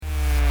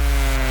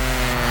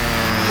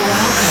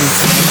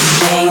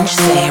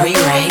Exchange Theory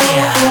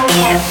Radio.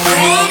 Get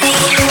ready.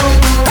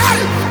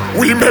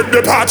 We make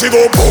the party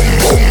go boom,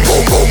 boom,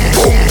 boom, boom,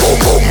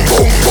 boom, boom, boom,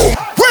 boom, boom.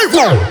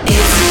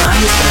 It's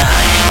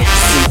mind-blowing,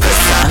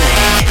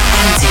 supersonic,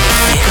 and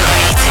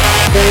invigorating.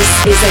 This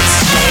is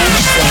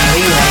Exchange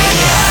Theory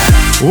Radio.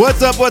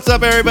 What's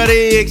up,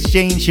 everybody?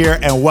 Exchange here,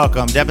 and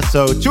welcome to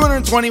episode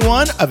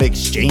 221 of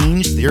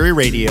Exchange Theory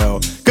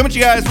Radio. Coming to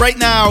you guys right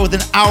now with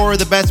an hour of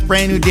the best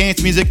brand new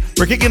dance music.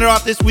 We're kicking it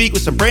off this week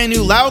with some brand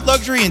new Loud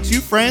Luxury and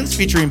Two Friends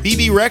featuring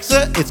Bebe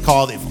Rexha. It's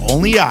called If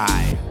Only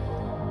I.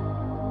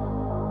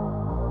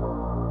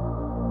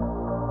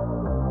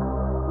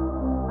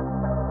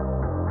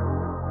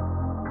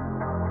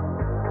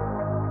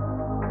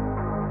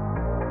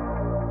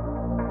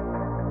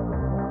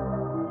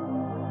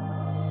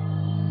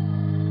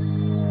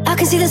 I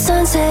can see the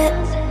sunset,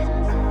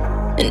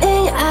 and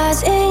in your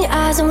eyes,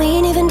 and we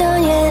ain't even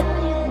done yet.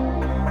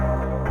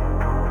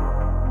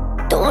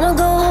 Don't wanna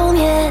go home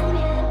yet.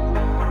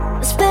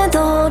 I spent the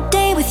whole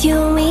day with you,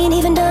 and we ain't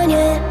even done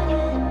yet.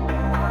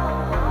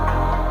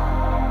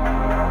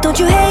 Don't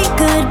you hate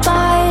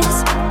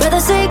goodbyes? Rather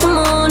say good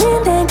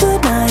morning than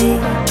good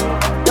night.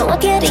 No, I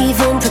can't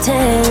even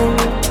pretend.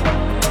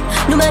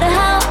 No matter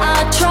how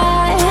I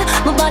try,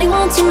 my body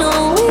wants to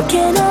know it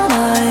cannot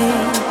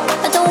hide.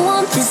 I don't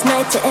want this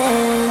night to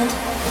end.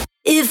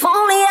 If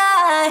only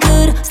I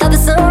could stop the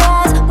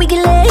sunrise, we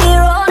could lay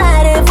here all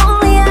night. If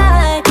only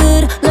I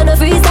could learn to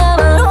freeze time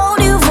and hold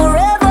you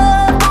forever.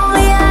 If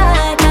only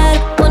I had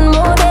one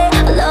more day,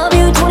 I love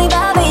you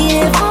 25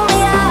 years.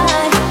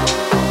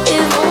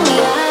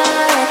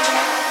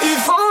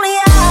 If only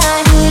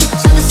I could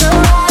stop the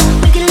sunrise,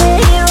 we could lay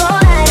here all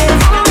night.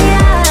 If only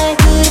I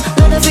could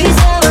learn to freeze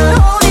time and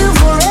hold you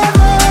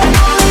forever.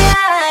 If only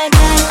I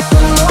had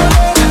one more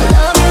day, I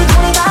love you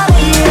 25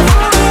 years.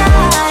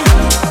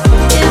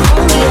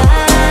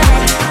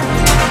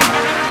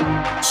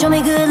 Show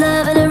me good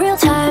love in a real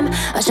time.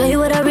 I'll show you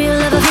what a real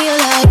lover feel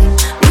like.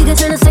 We could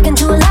turn a second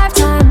to a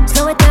lifetime.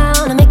 Slow it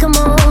down and make a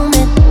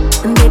moment.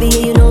 And baby,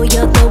 yeah, you know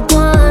you're the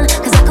one.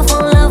 Cause I could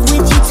fall in love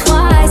with you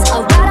twice.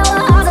 I'll ride all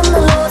the highs and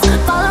the lows,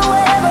 follow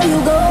wherever you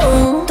go.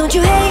 Don't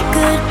you hate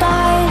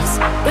goodbyes?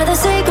 Rather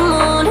say good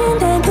morning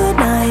than good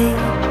night.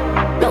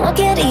 No, I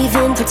can't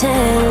even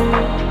pretend.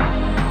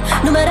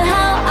 No matter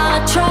how I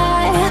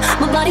try,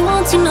 my body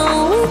wants to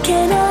know it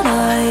cannot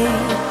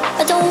hide.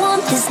 I don't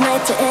want this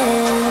night to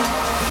end.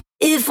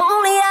 If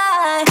only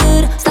I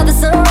could stop the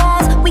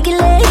sunrise, we could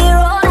lay here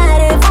all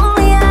night. If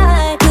only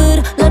I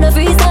could learn to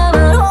freeze time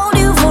and hold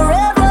you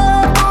forever.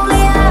 If only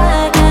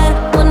I had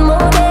one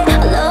more day,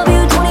 I love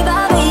you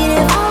 25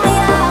 years.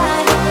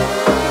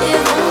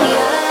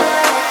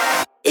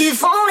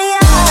 If only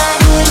I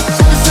could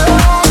stop the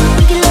sunrise,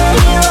 we could lay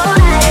here all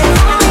night.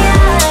 If only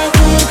I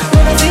could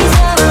learn to freeze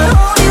time and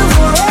hold you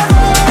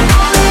forever. If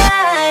only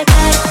I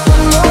had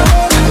one more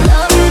day, I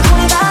love you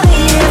 25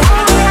 years.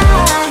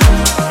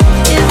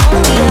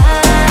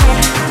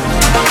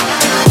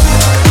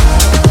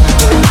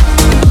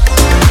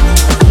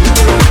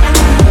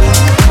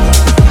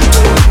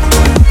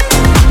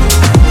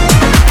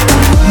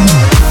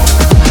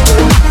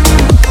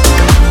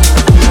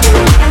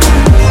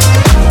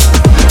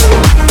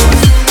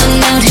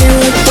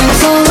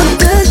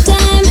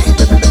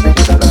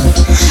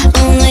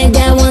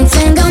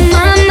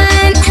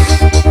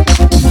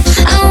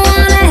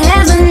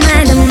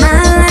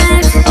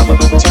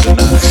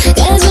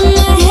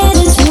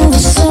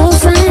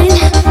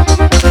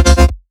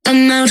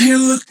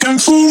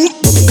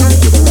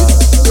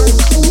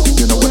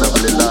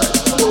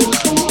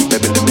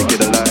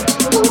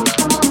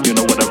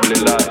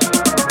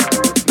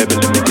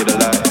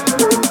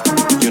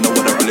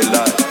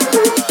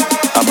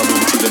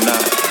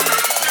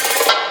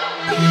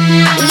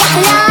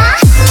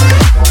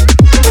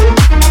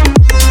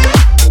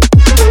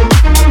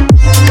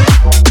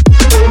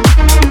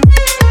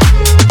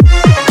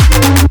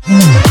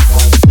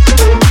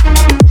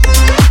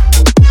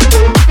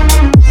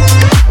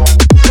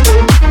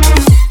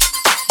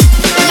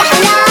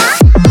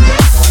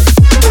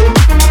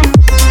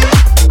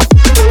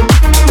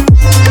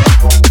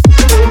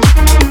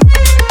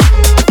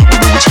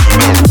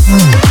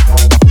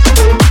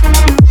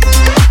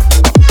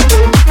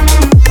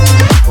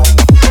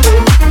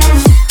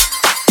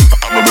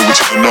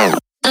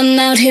 I'm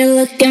out here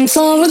looking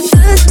for a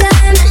good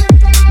time.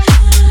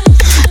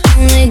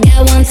 Only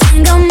got one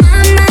thing on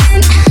my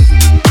mind.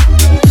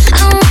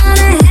 I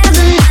wanna have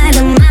the night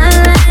of my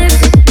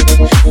life.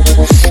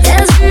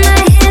 There's in my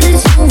head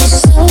that you were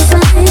so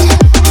fine.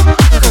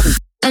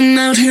 I'm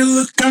out here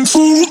looking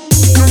for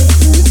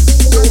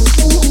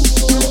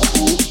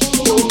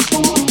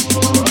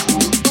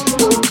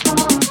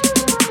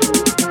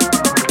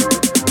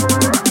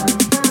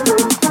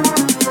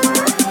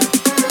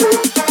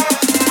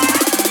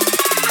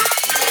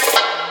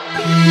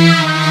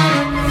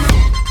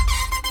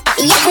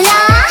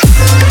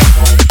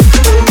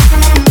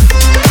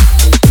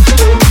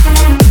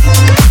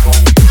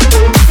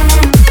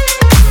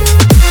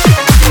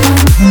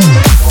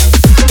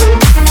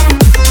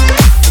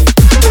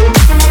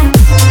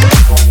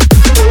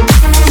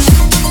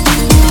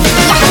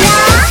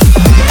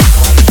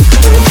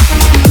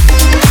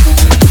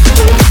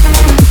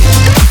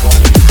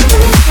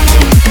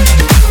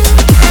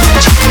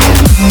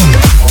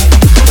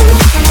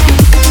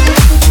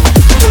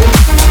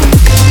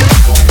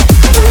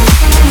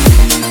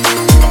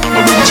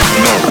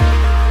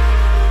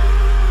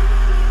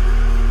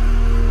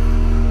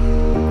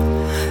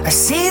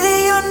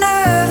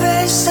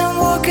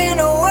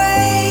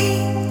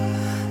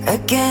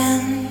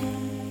again.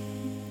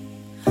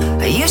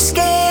 Are you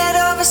scared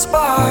of a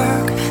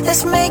spark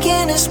that's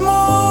making us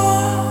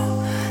more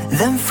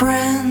than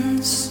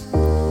friends?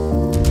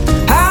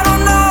 I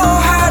don't know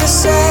how to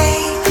say,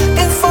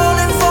 been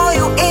falling for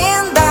you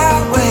in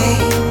that way.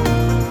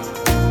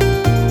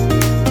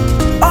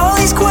 All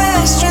these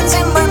questions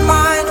in my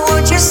mind,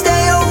 would you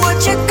stay or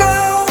would you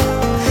go?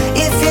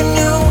 If you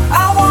knew,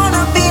 I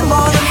wanna be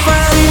more than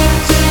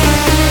friends.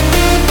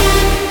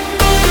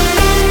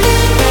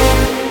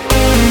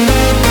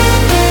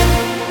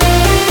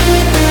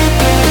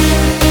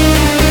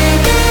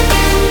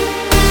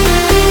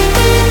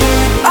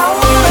 I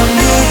wanna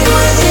be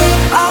with you,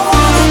 I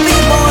wanna be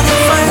more than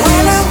friends.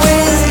 When I'm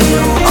with you,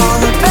 all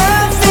the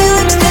bad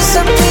feelings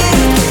disappear.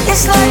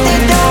 It's like they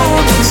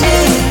don't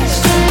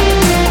exist.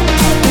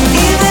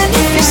 Even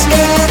if you're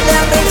scared,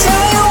 let me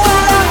tell you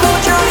while I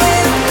hold your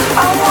hand.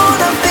 I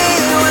wanna be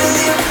with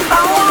you,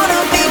 I wanna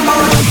be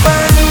more than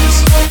friends.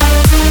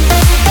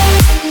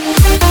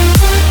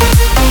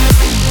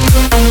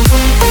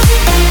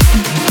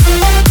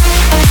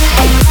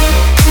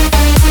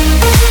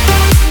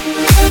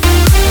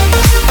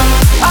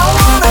 I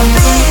wanna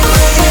be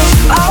with you,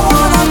 I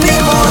wanna be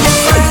more than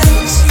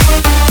friends.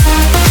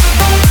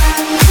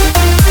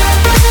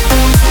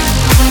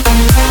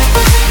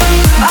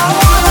 I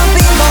wanna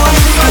be more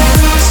than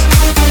friends.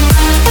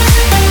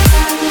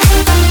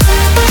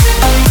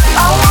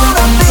 I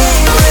wanna be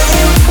with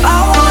you, I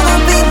wanna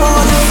be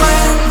more than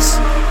friends.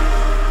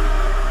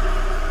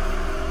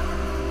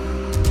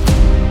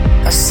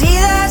 I see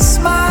that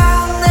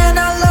smile and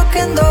I look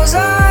in those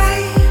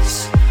eyes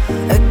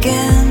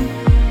again.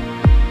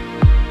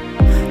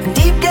 And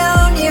deep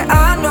down here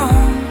I know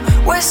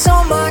we're so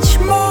much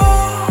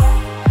more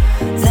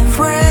than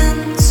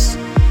friends.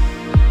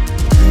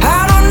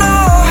 I don't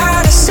know how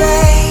to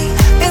say,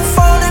 been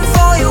falling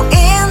for you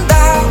in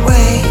that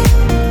way.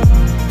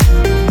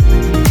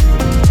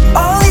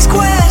 All these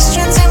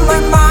questions in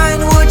my mind,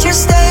 would you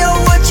stay or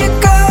would you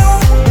go?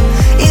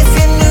 If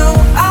you knew,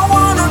 I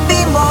wanna be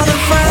more than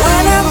friends.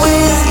 When I'm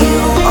with you,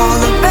 all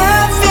the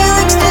bad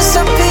feelings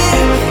disappear.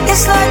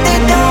 It's like they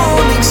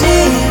don't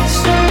exist.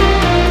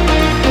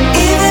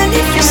 Even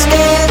if you're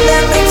scared,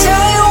 let me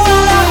tell you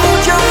while I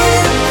hold your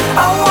hand.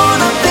 I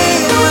wanna be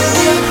with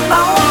you,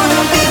 I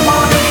wanna be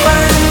more than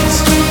friends.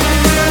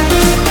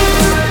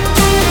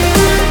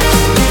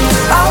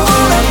 I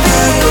wanna be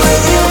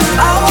with you,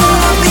 I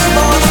wanna be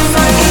more than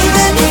friends.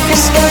 Even if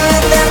you're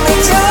scared, let me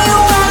tell you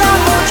while I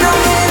hold your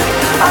hand.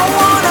 I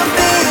wanna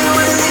be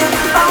with you,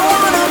 I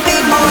wanna be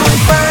more than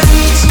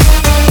friends.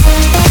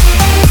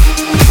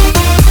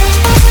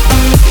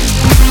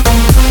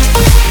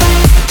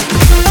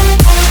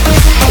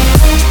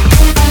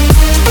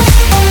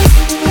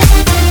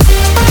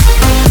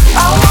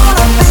 I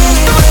wanna be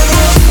with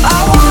you, I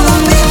wanna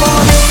be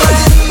more than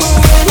friends.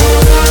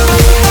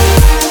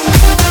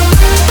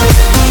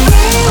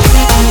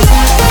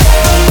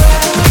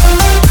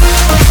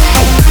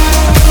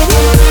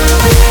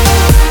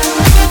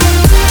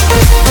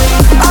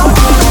 I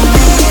wanna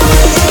be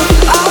with you,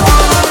 I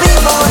wanna be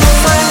more than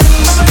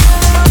friends.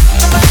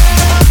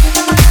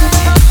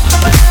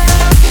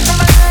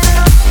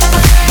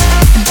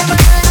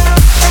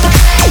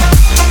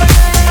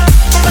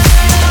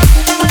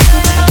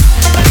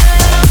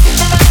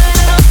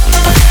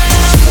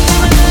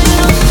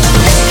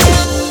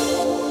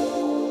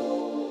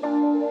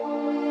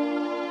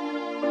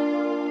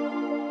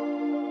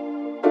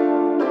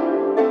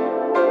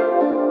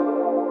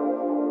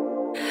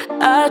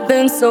 I've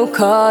been so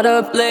caught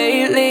up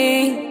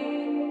lately,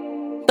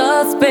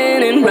 thoughts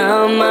spinning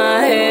round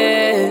my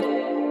head.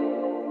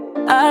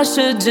 I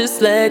should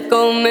just let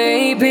go,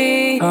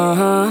 maybe.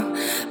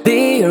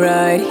 Be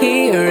right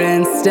here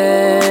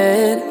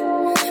instead.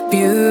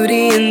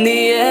 Beauty in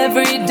the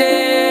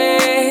everyday.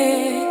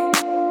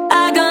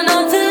 I got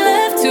nothing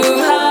left to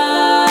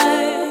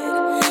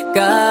hide.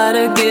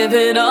 Gotta give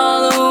it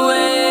all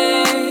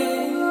away.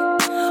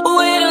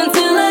 Wait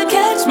until I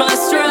catch my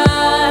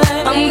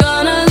stride. I'm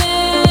gonna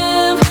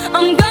live,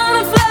 I'm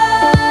gonna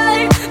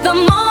fly. The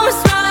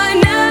moment's right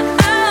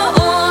now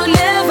or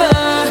never.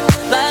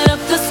 Light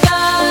up the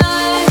sky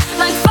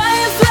like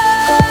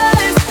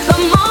fireflies. The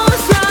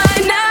moment's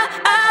right now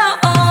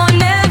or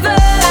never.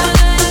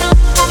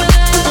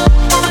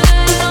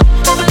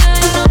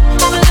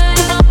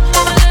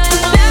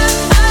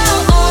 Now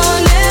or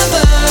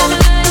never.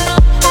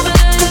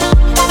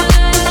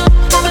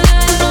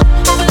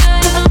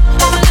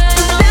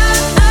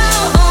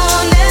 Now or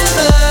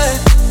never.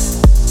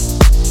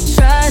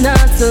 Try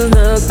not to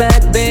look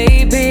back,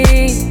 baby.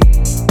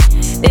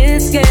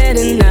 It's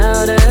getting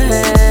out of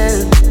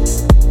hand.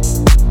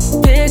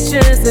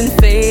 Pictures and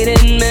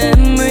faded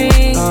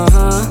memories.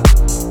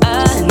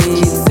 I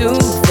need to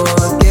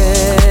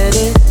forget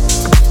it.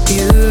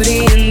 Beauty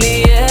in the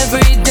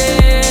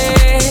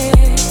everyday.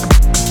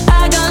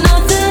 I got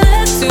nothing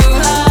left to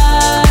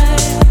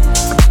hide.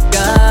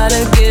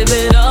 Gotta give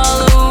it all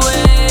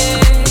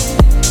away.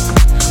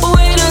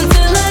 Wait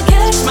until I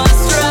catch my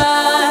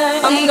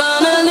stride. I'm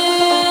gonna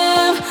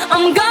live,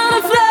 I'm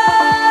gonna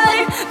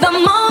fly. The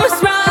moment's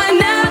right.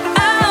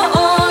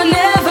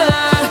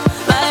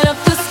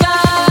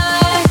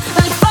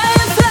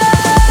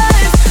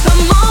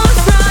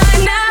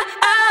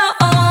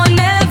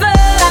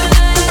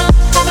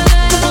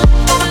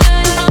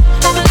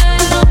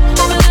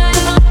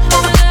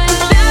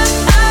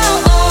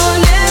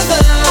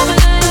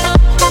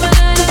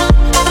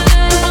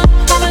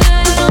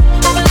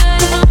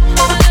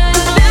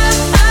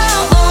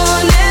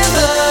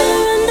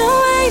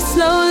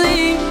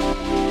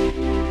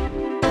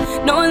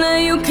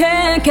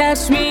 can't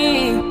catch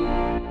me. And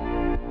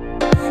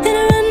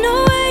I run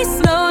away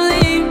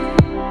slowly.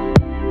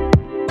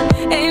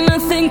 Ain't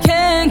nothing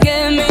can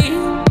get me.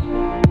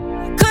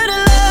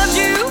 Could've loved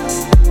you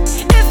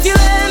if you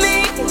let me.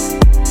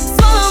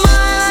 Swallow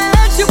mine,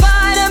 let you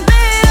bite a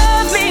bit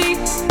of me.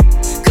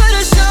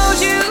 Could've showed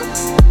you,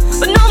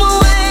 but no more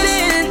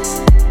waiting.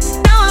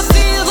 Now I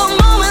feel the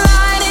moment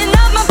lighting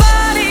up my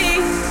body.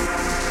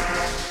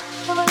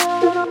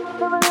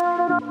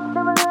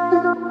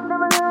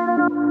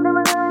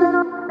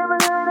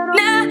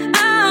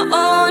 Now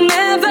or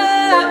never.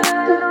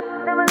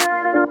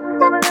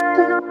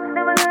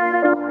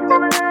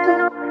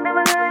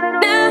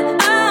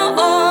 Now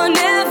or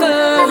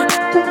never.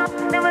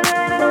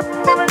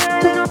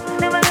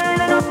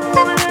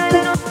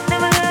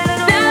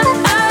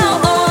 Now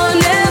or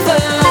never.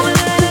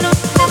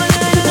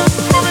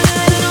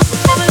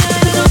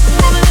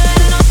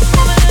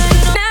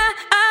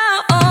 Now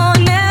or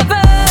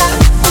never.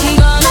 I'm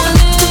gonna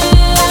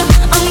live,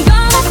 I'm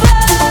gonna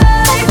fly.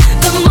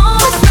 The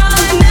moment's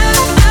right.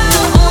 Now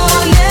or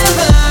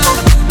never.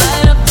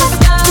 Light up the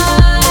sky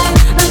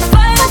like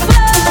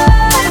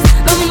fireflies.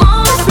 The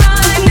moment's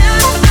right.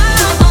 Now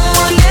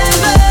or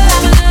never.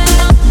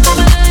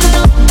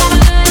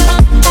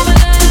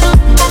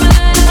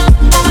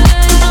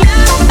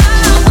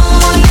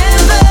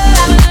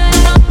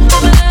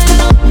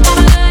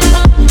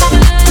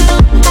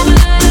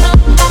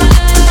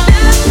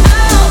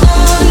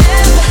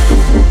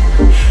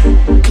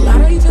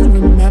 Glad I even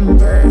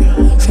remember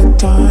the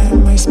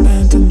time I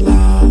spent in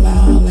La La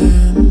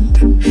Land,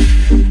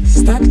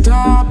 stacked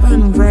up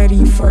and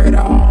ready for it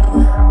all.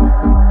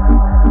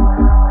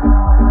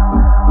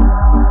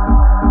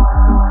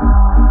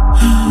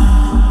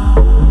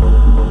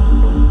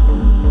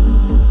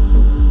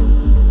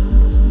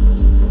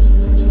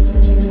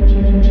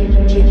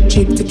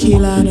 Cheap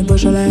tequila and a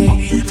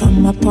Beaujolais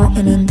from my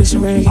apartment in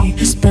disarray.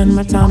 Spend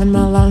my time in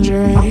my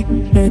lingerie,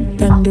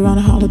 then do on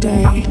a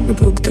holiday. We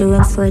booked the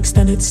room for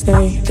extended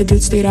stay. The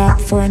dude stayed out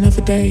for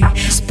another day.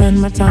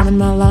 Spend my time in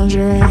my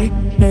lingerie,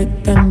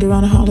 then do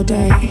on a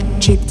holiday.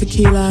 Cheap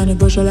tequila and a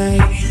Beaujolais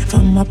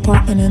from my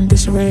apartment in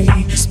disarray.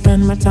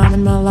 Spend my time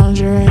in my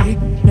lingerie,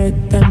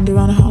 then do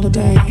on a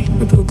holiday.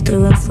 We booked the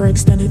room for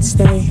extended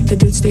stay. The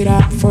dude stayed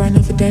out for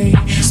another day.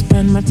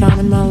 Spend my time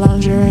in my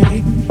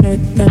lingerie,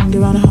 then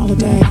do on a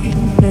holiday.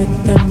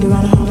 Then do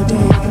on a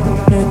holiday.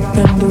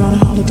 Then do on a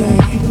holiday.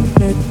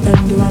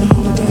 Then do on a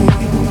holiday.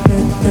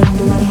 Then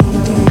do on a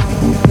holiday.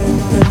 Then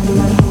do on a holiday. Then do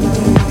on a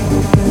holiday.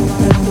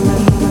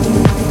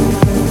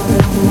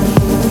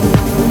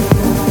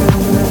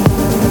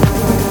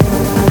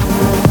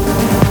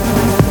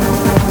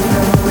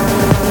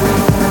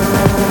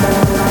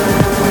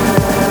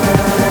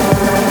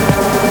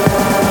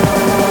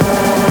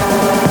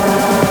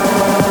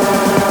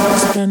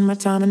 Spend my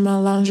time in my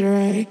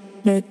lingerie,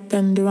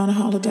 then do on a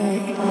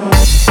holiday.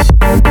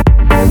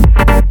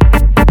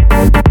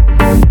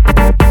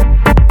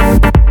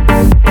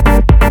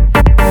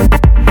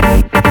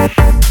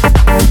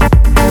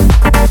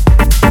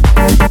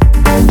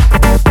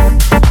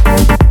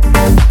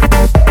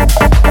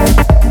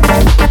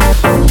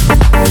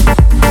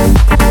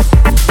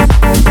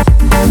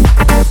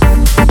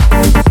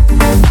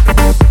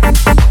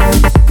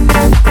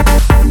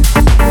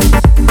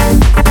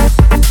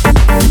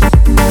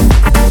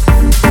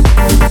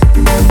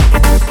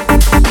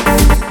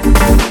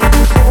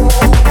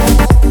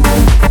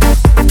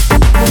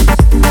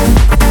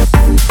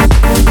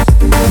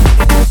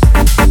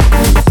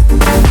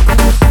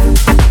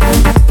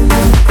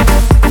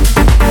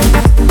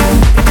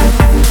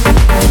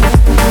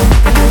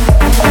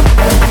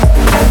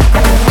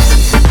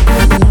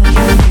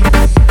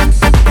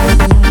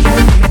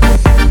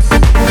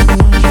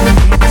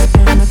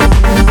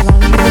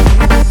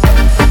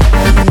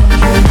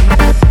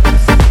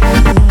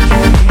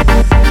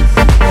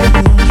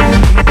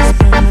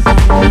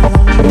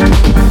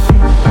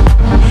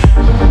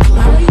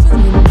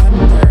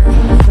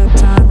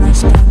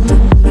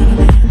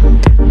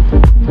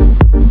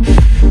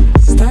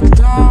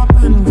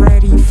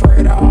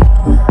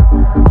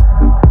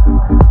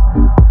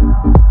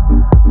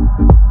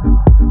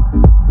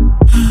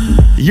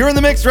 You're in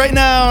the mix right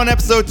now on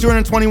episode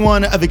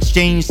 221 of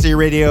Exchange Theory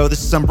Radio.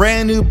 This is some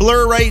brand new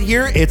Blur right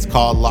here. It's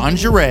called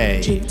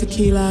Lingerie. Cheap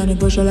tequila and a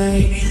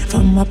Beaujolais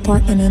from my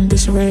apartment in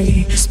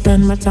disarray.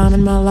 Spend my time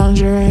in my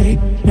lingerie,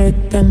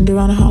 then do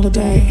on a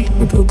holiday.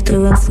 We booked the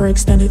room for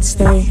extended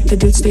stay. The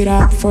dude stayed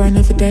out for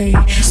another day.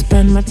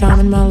 Spend my time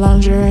in my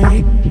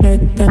lingerie,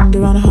 then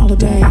do on a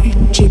holiday.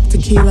 Cheap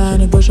tequila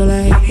and a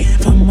Beaujolais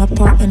from my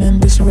apartment in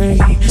disarray.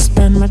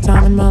 Spend my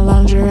time in my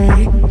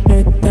lingerie,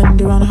 then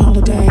do on a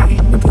holiday.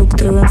 We booked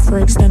the room for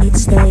extended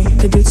stay.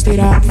 The dude stayed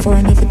out for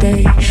another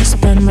day.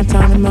 Spend my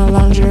time in my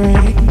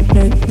lingerie,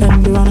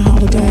 then do on a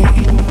holiday.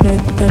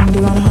 Then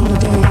do on a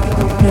holiday.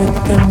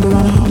 Then do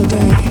on a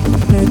holiday.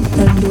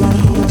 Then do on a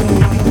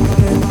holiday.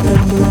 Then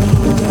do on a holiday. Then do on a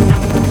holiday.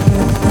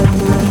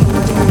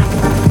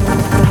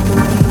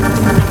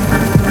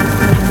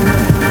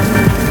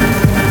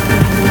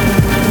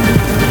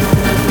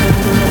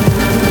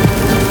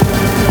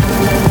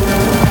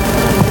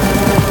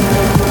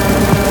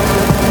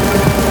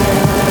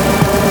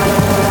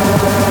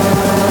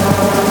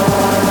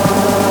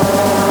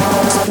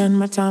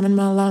 time in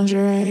my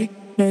lingerie.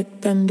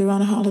 Lit, bend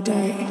around a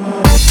holiday.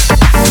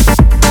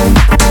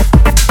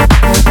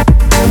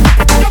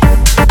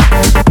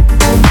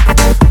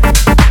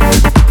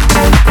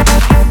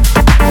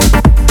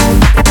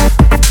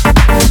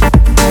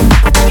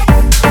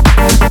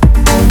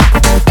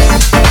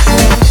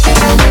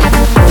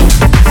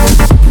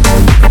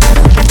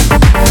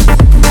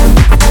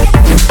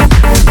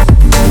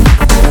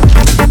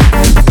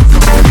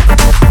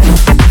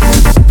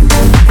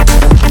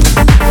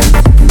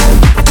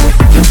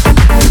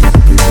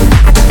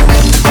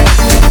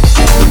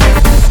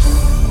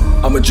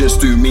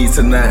 Just do me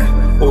tonight.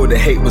 All the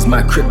hate was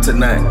my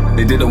kryptonite.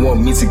 They didn't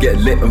want me to get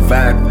lit and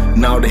vibe.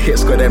 Now the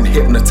hits got them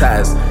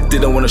hypnotized.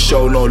 Didn't want to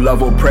show no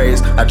love or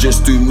praise. I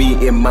just do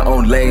me in my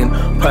own lane.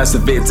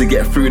 Persevere to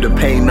get through the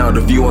pain. Now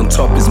the view on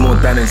top is more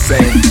than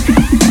insane.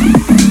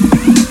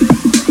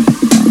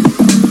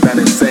 Than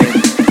insane.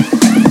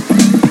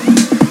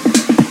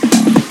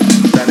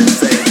 Than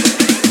insane.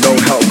 No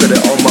help, got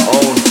it on my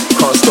own.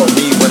 Can't stop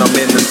me when I'm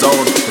in the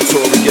zone.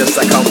 Notorious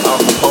like I'm Al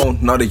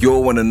Capone. Now that you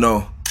all wanna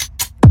know.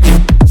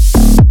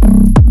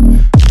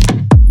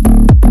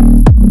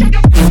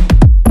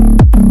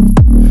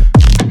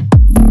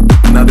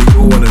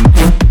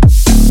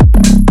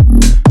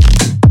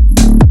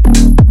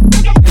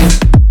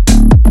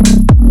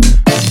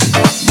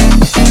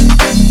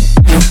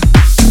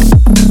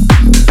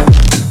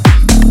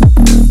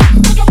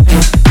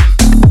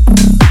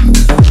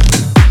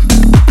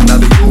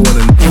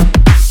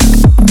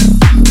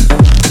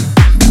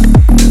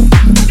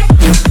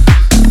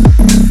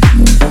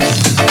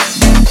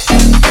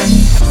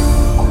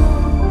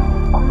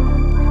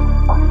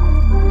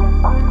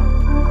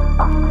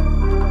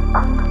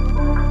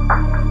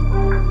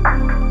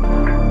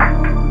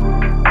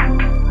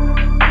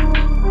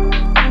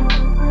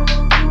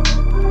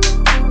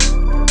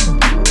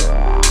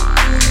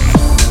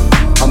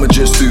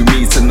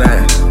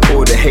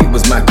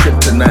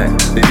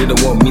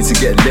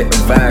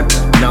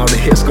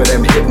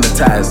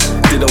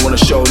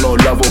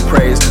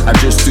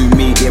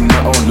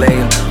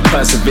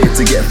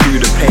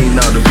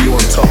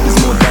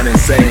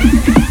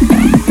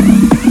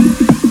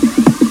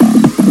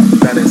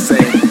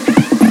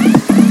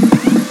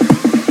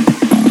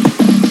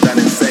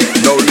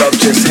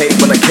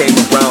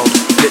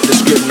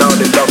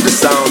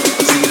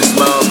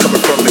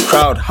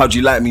 How'd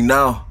you like me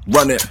now?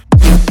 Run it.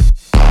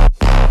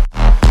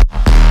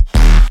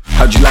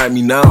 How'd you like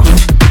me now? Now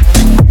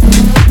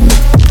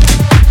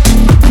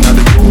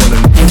that you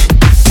wanna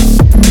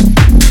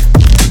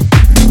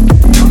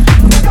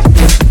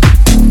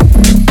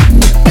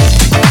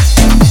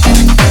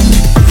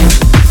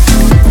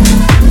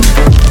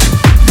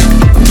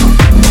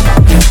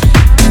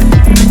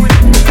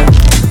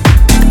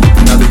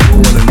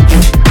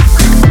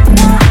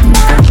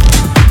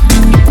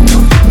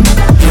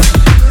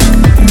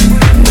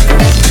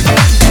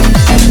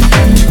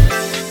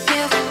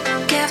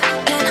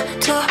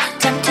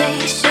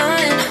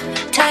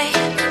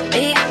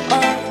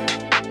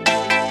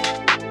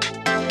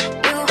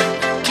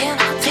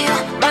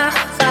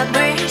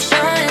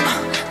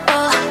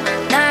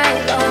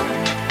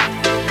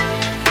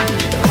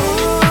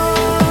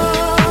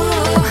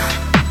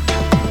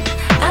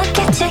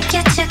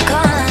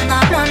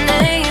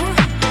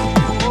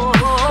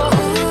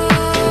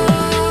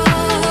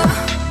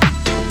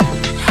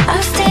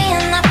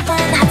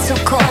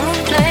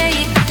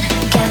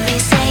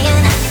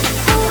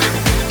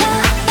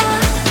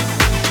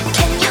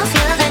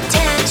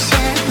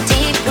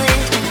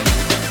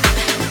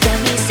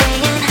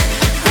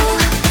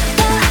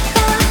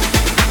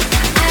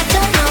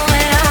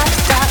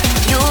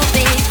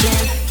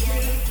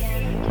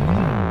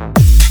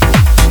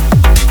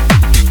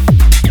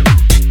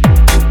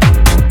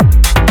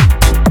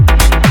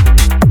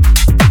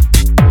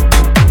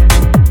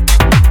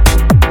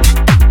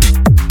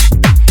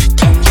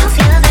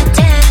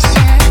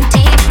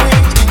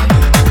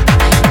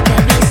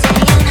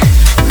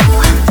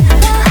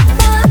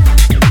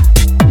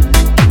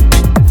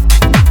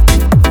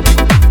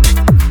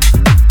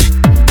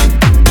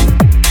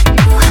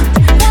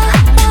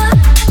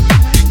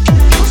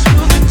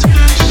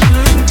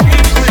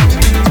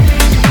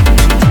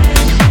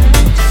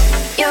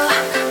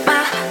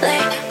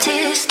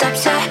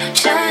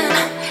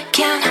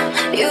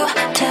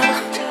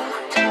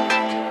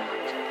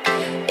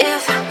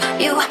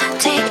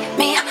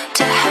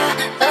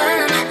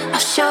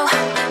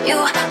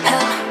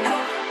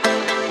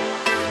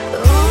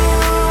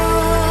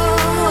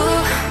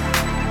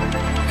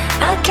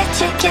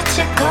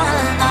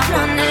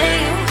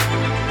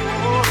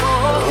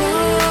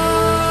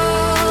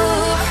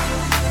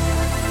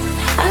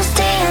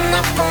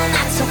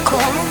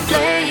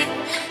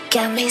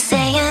Got me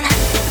saying,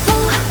 ooh,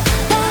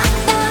 ooh,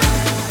 ooh.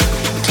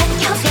 Can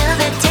you feel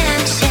the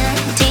tension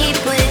deep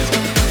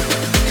within?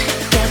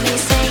 Got me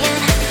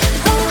saying,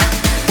 ooh,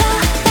 ooh,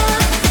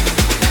 ooh.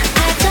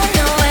 I don't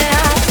know where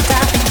I'll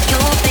stop and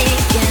you'll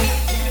begin.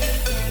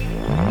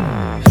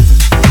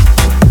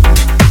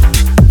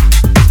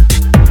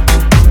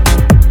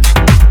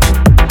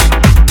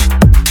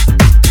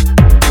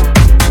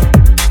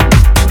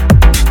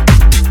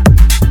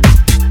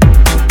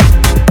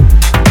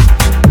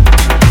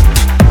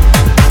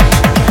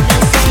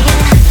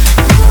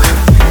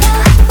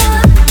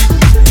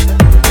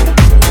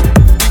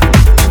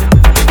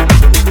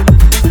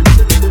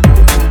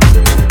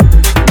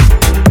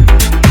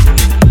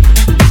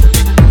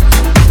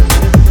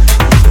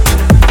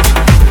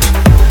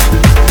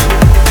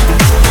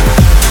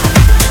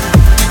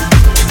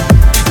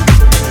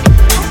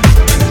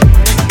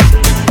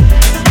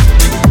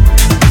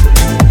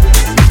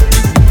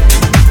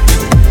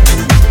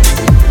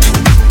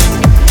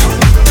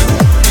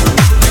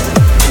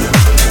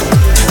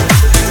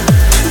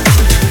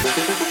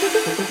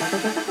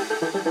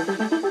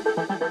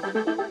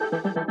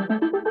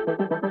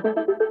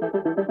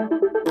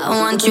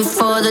 want you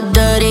for the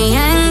dirty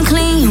and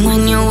clean.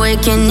 When you're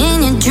waking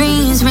in your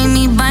dreams, make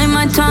me bite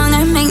my tongue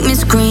and make me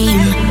scream.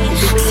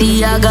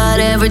 See, I got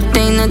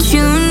everything that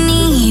you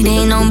need.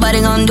 Ain't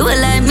nobody gonna do it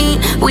like me.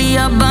 We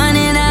are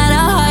burning at a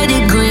high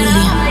degree.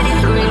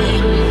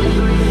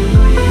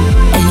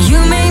 And you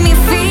make me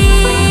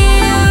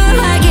feel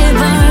like it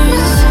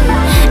burns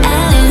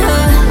and it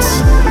hurts.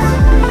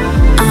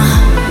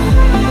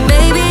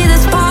 Baby,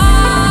 this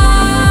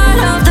part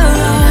of the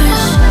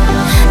rush.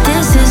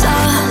 This is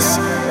us.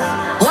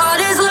 What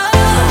is love?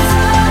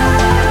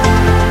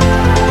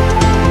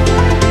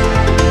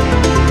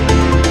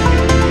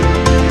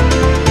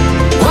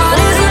 What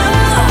is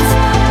love?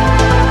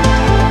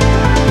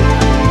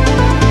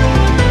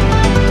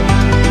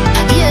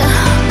 Yeah,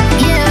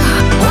 yeah.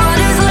 What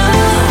is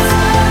love?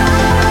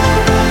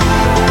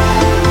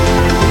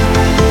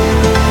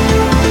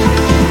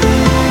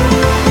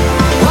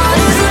 What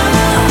is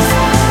love?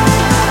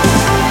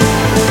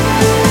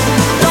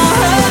 Don't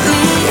hurt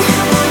me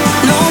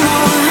no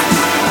more.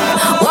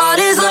 What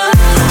is love?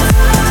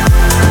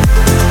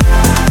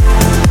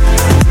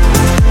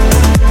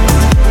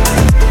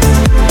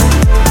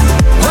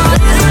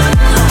 What is love?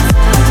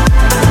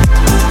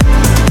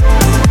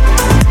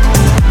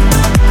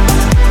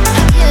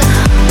 Yeah.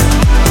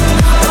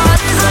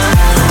 What is love?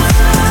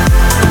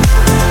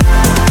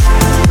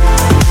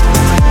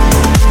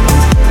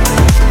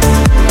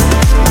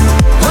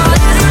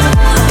 What is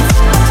love?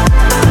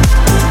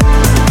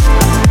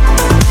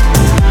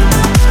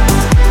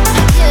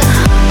 Yeah.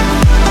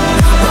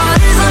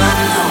 What is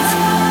love?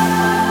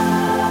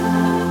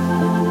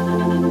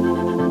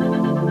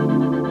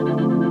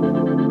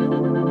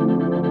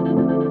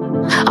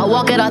 I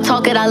walk it, I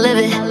talk it, I live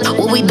it.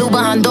 What we do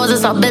behind doors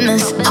is our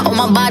business. On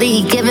my body,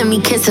 he giving me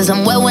kisses.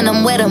 I'm wet when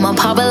I'm wet, I'm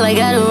popping like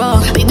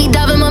Adderall. Baby,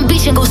 dive in my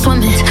beach and go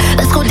swimming.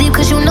 Let's go deep,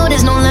 cause you know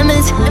there's no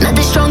limits.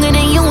 Nothing stronger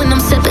than you when I'm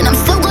sipping. I'm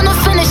still gonna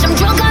finish, I'm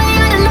drunk, I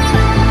ain't had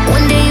enough.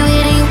 One day you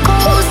hit and you go,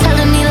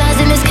 telling me lies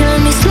and it's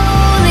killing me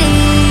slowly.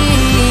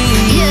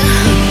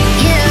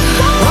 Yeah, yeah.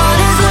 What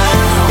is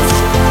love?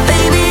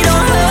 Baby,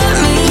 don't hurt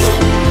me.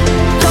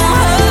 Don't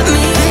hurt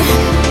me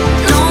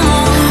no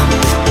more.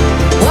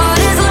 What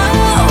is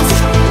love?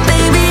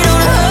 Baby,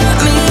 don't hurt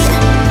me.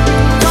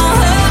 Don't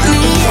hurt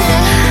me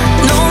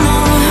no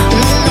more.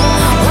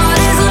 What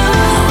is love? What is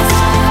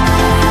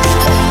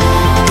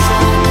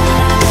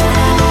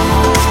love?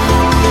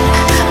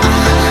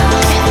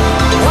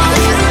 What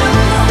is love? No more.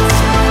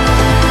 What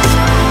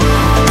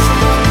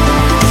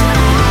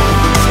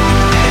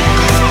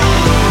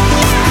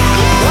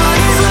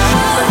is love?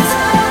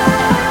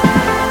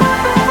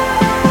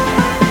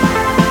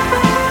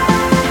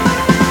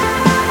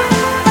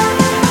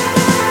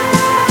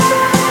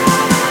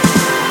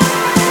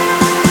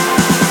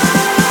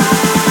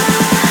 What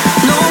is love?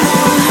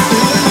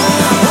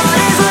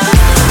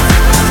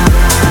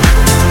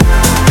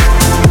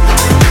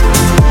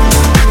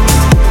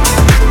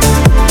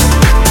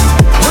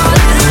 Yeah.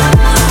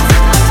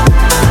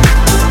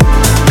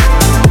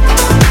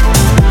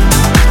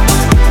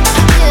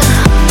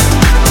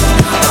 What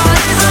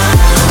is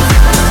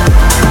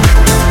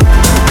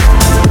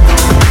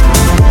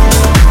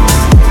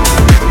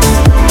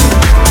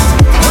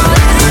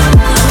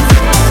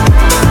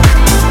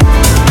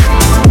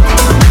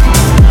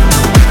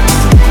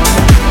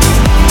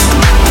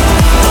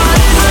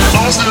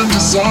Lost in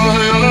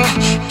desire,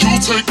 you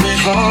take me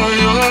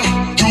higher,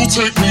 you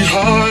take me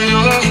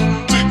higher,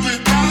 take me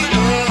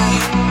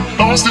higher.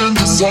 Lost in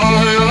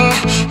desire,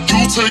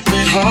 you take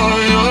me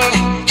higher,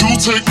 you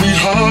take me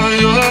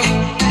higher,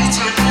 you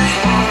take me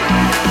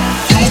higher,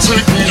 you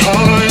take me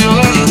higher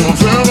than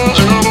I've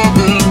ever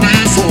been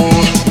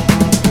before,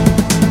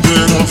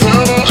 than I've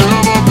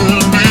ever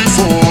been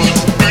before,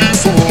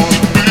 before.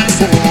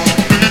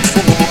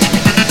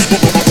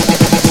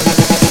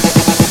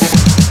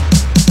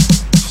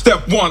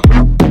 Step one.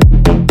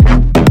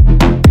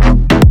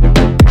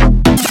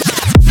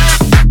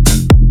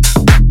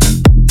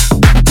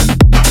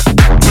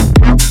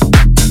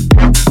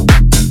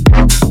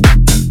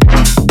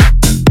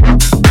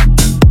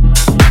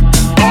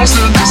 Lost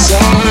in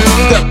desire.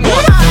 Step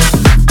one.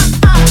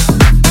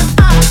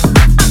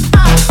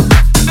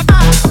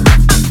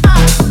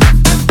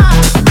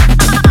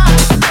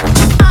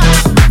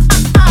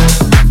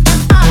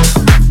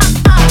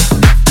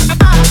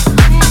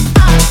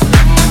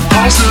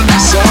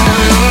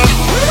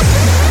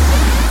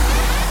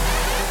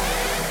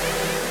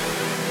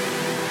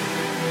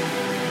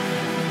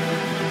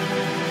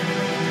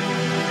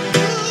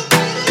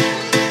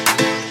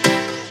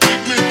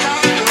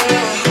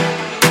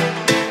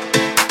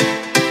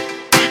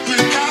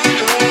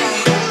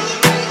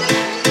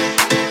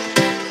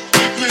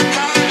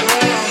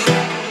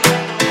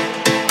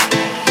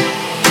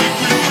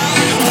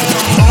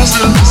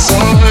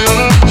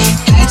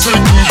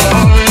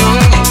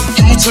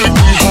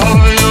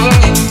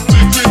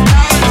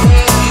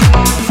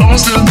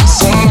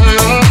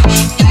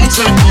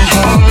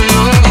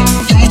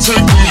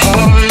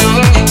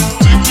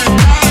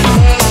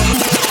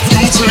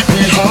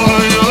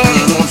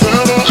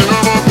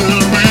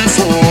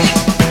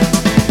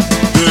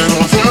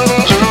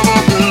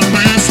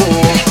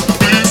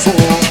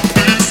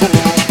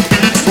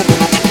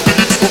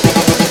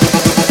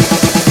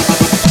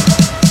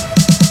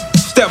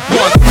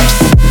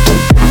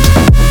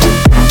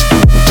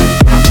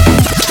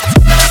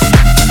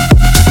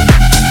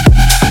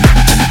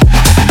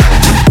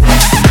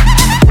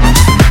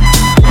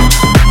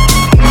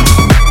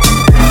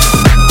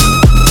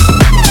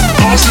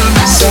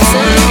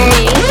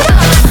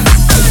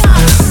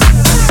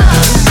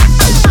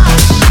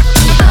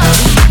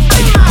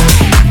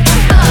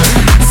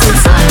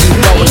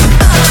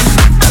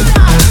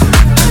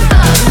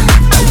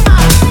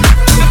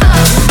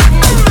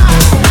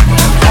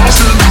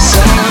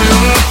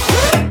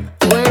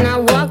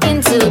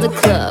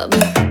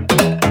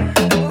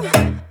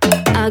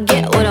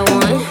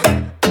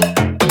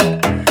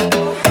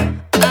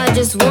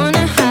 just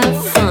wanna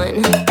have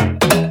fun.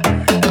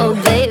 Oh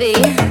baby,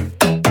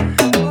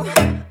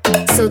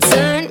 so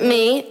turn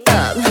me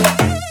up.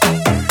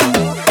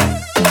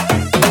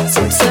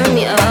 So turn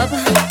me up.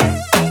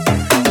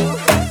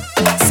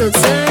 So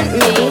turn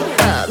me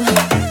up.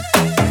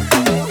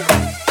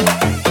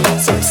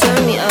 So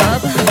turn me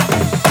up.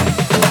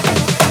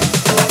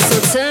 So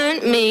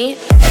turn me.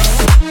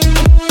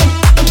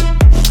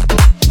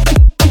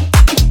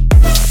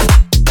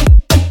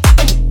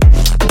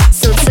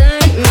 So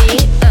turn me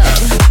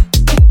up.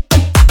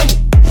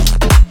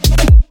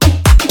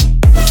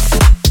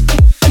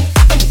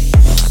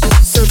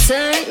 So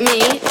turn me.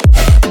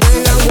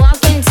 When I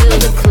walk into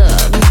the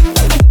club,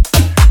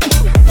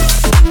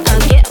 I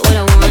get what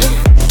I want.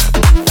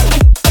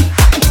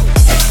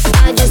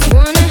 I just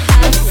wanna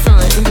have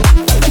fun.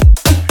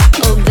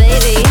 Oh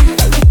baby,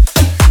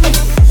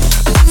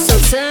 so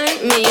turn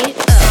me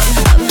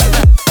up.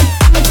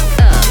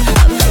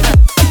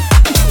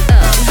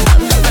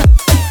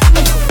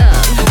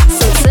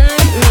 So turn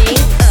me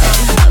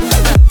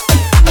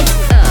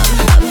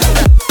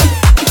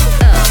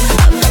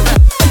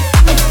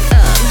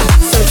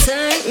So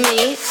turn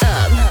me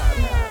up.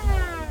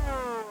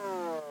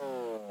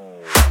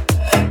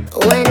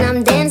 When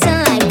I'm dancing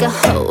like a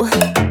hoe,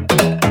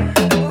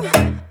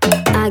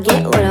 I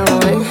get what I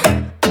want.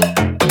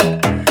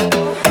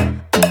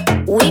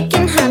 We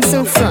can have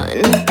some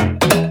fun.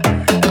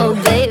 Oh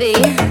baby,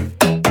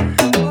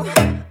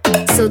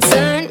 so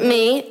turn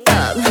me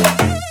up.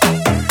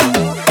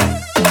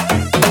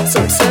 So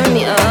turn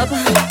me up.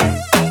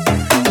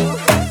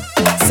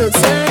 So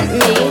turn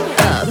me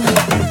up.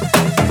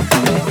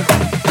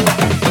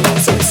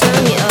 So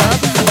turn me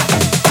up.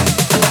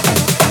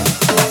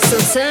 So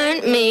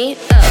turn me up. So turn me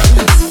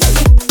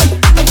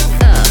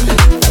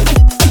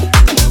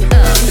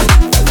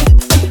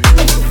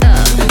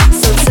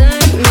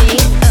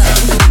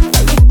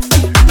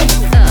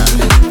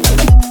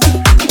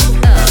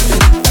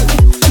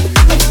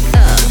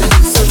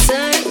So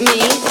turn me.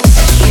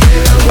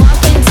 When I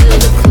walk into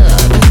the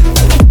club,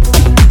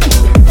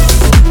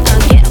 I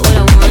get what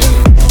I want.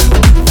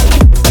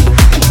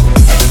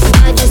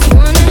 I just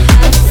wanna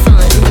have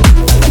fun.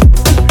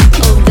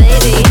 Oh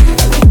baby,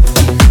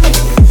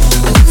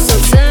 so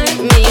turn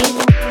me.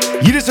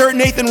 You just heard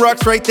Nathan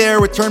Rux right there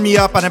with Turn Me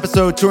Up on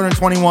episode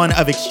 221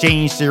 of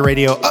Exchange Theory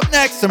Radio. Up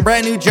next, some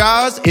brand new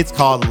Jaws. It's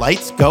called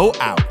Lights Go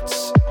Out.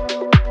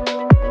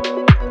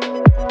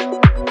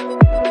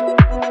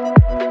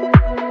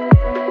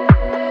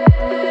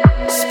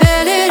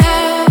 Spell it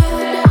out.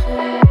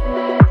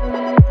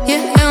 You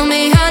help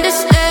me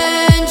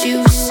understand.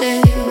 You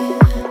say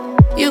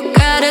you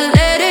gotta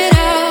let it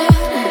out.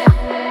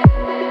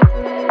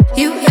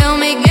 You help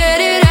me get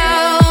it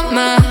out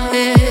my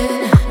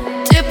head.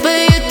 Tip of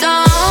your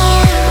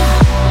tongue,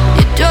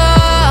 you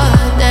draw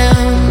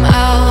them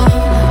out.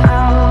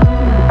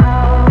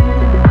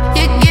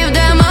 You give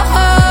them a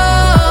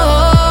hug.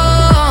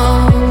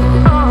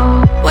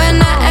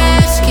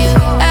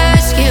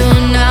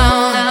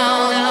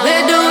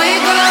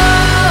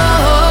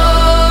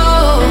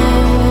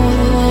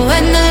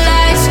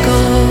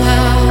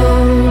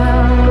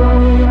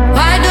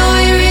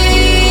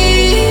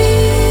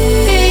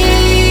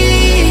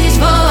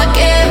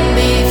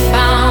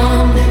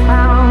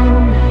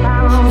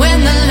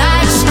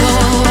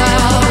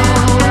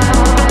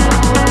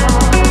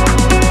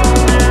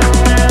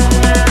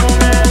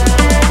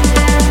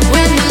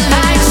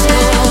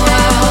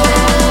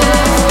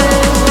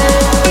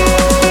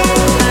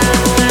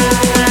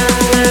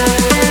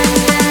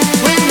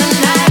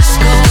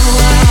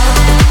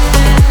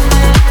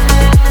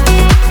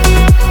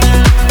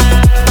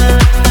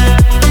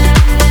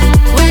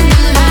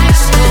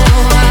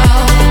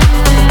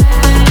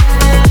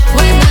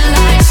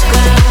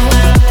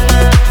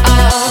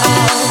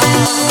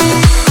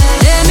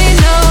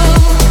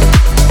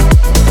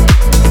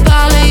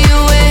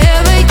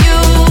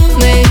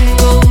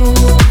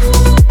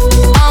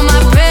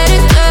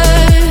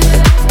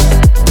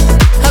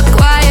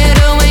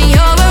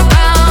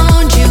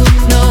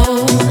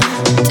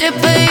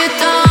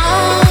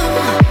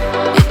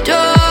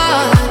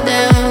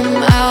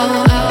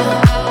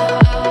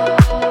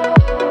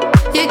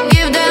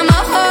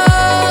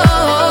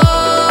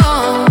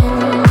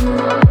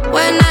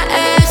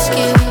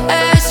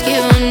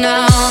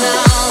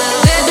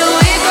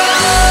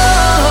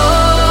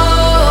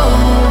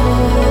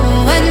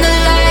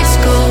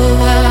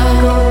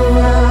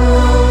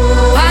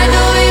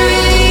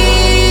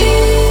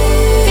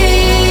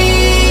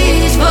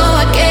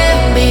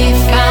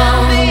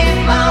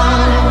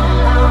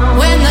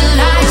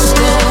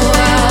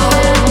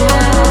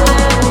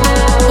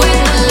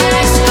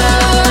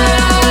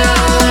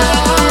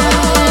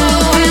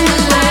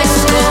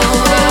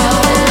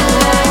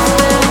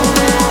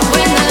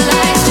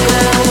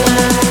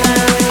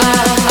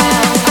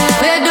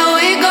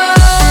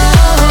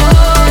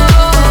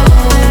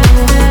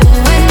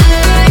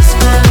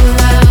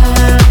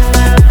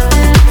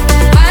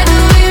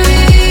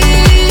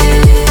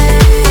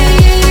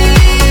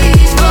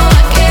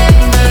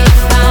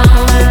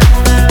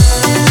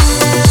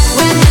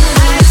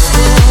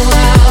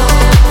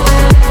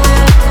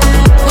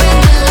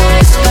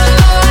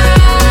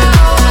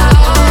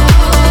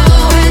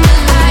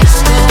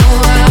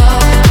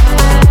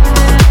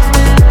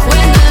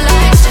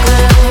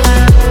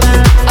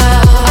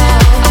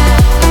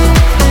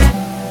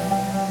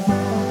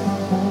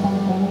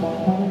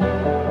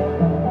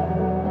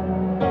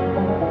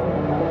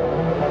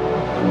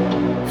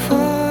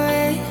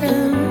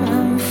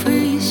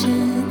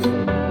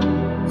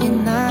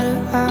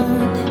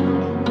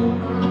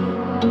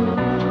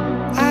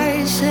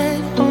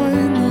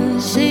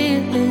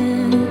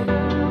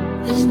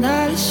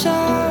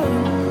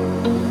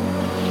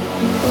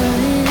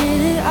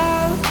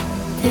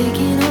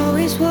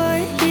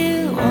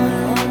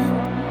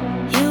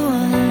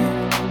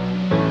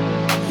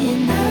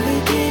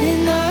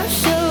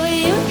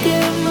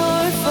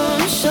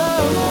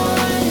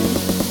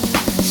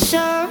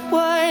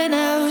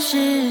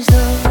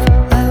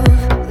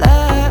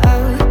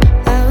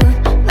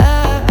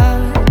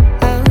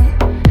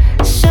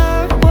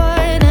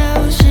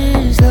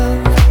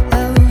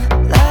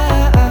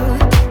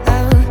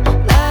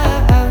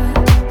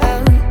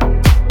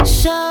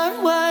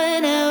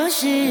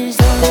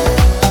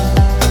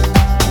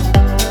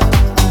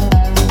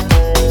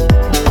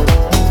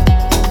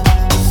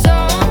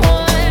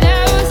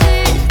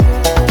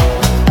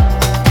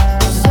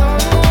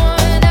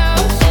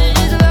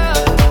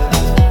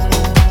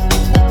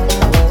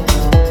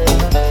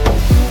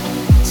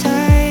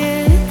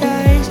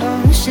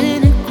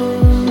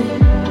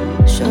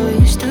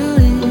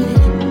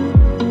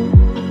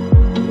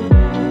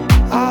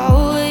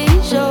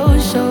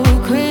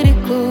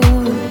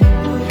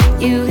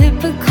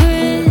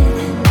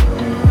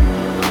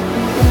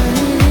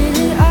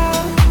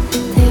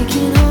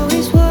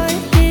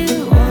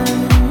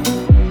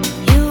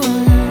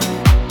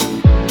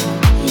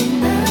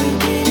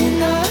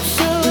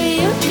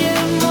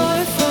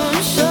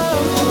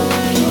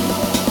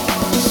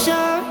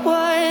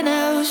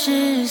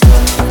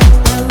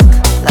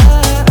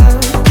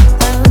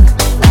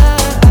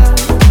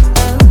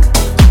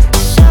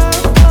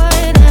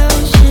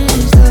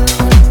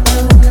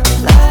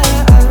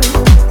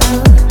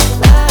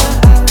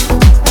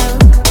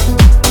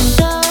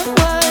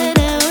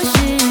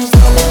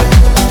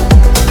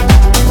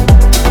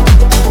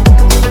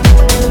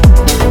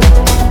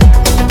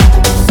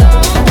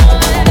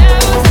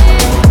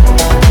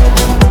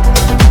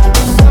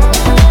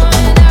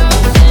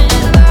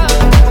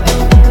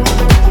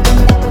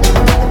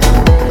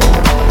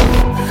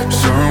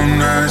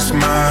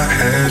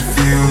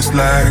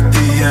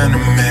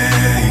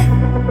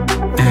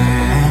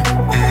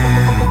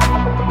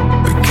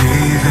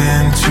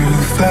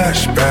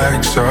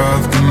 flashbacks of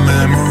the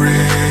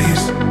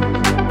memories.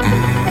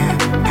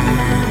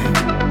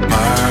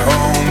 My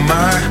oh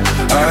my,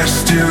 I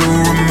still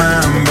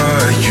remember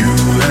you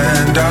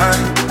and I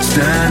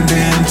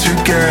standing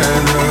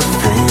together,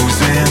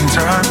 frozen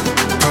time,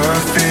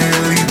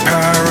 perfectly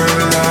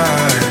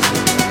paralyzed,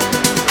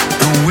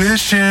 and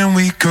wishing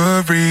we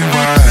could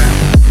rewind.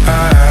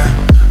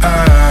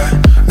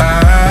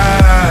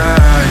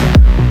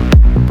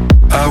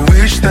 I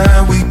wish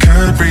that we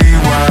could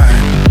rewind.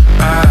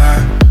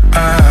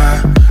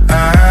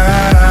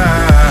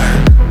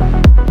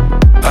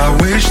 I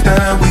wish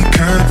that we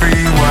could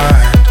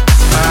rewind.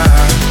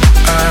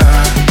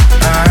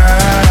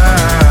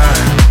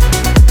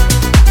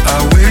 I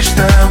wish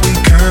that we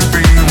could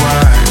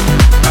rewind.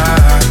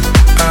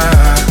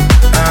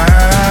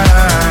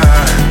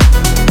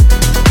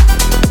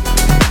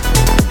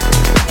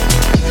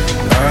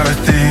 I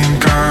think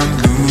I'm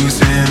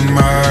losing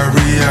my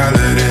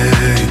reality.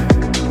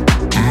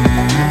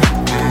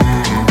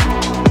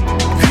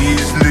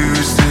 These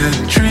lucid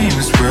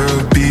dreams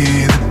will be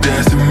the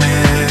death of me.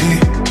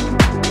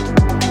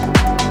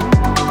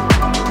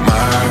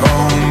 My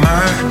oh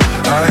my,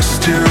 I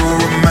still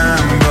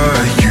remember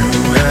you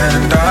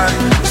and I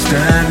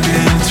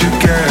standing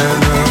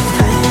together,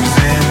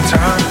 frozen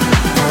time,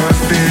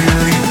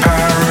 perfectly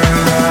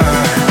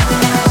paralyzed,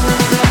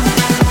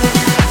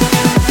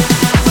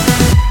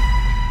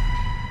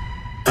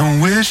 and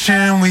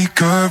wishing we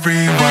could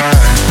rewind.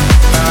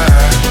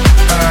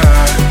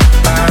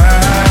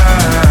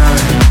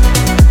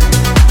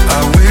 I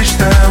wish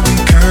that we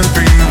could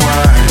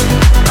rewind.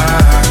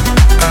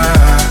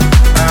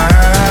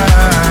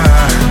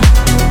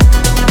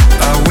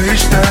 I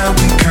wish that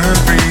we could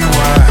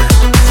rewind.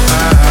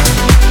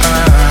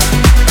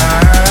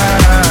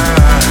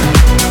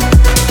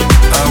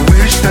 I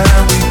wish that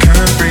we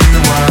could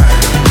rewind.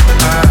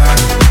 I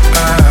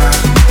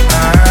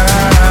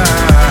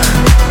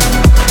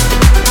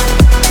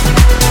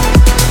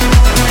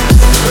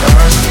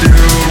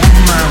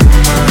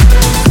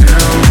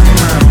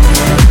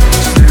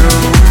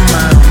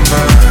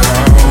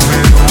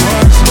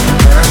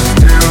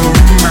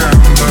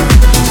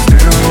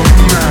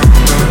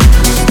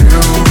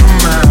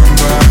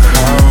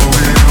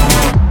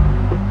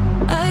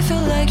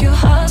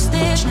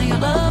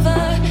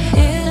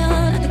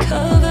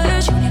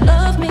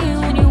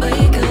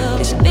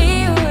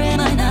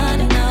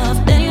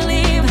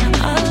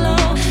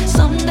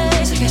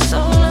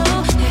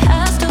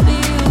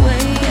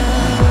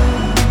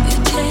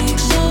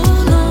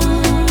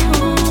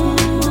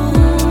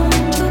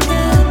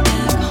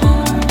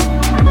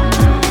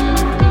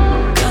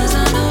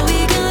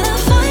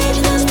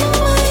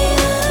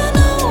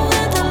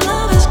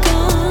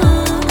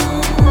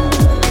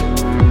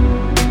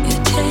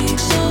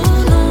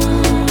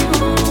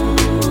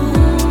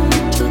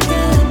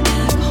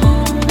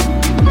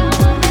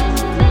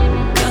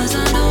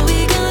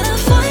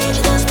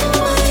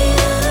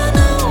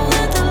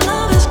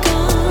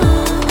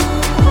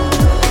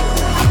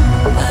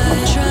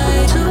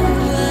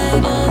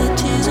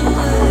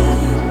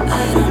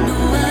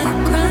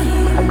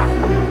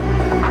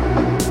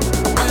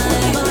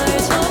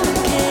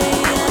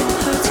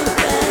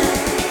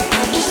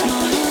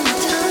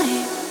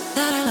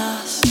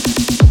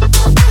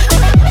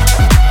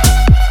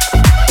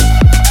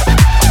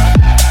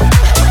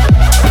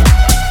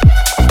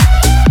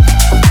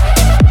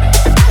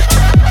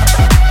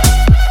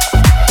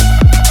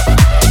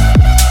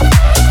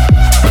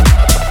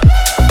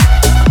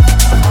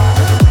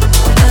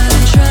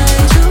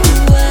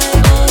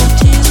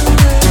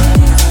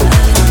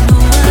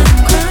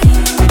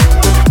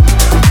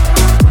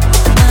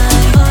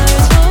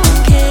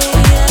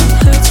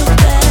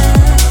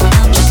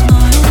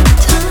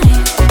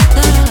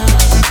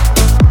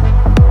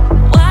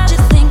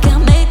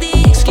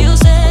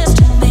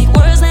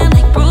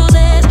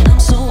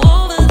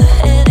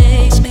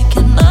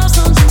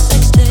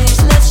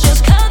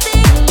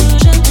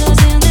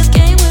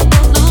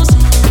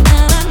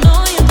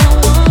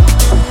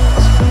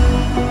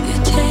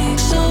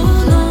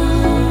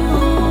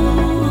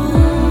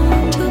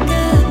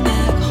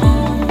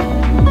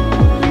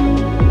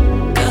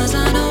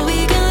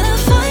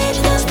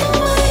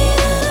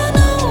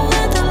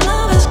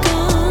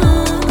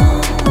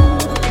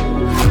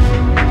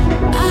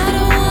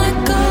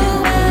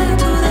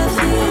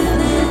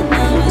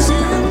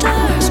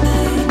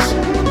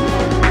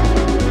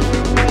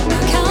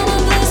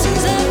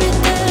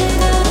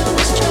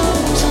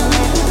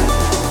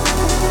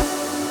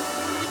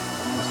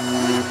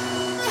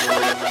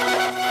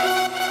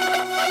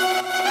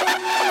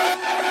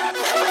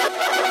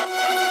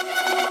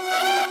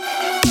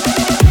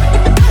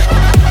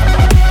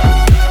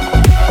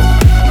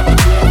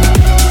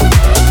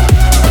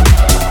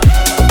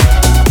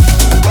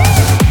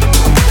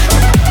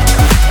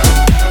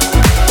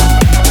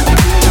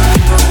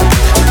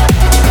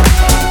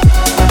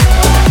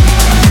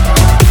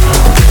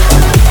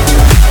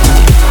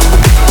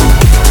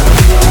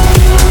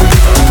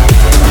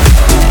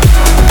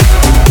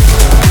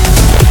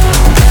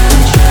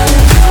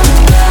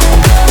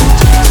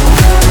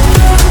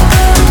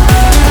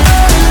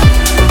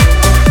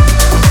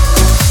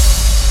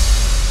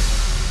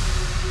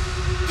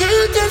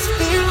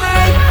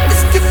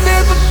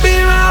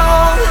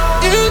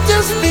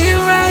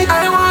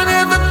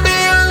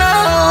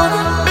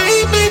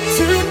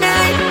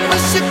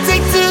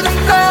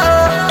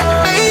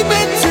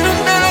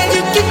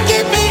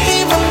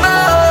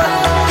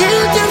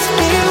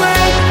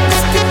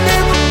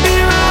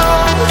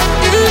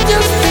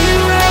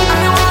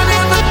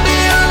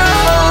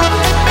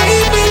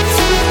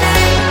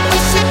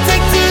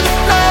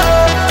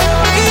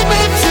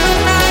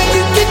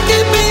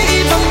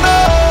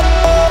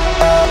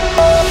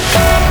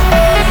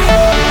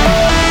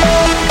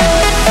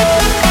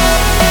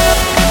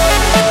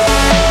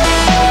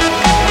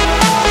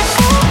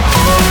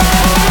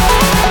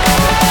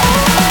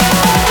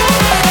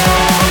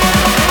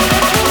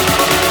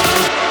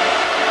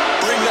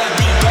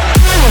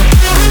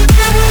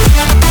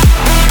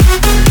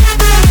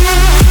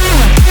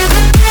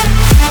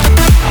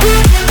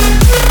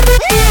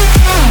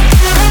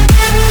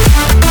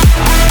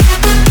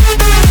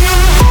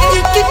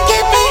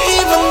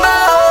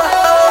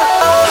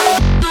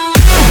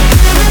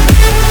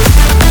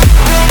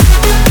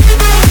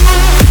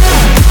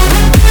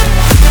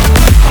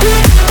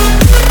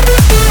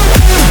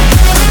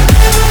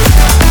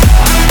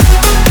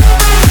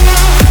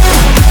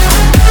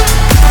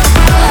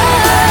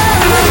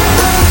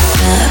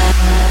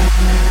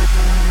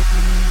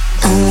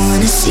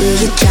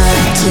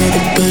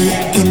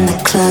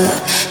club.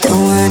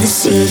 Don't wanna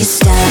see you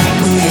stop,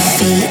 move your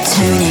feet,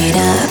 turn it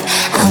up.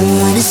 I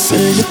wanna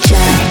see you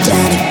drop,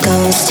 down it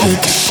goes,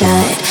 take a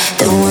shot.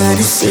 Don't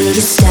wanna see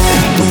you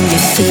stop, move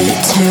your feet,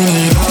 turn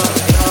it up.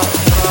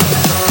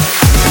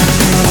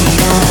 Turn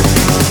it up,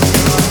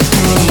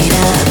 turn it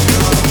up,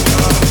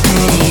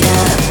 turn it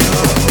up,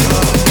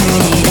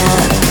 turn it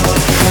up.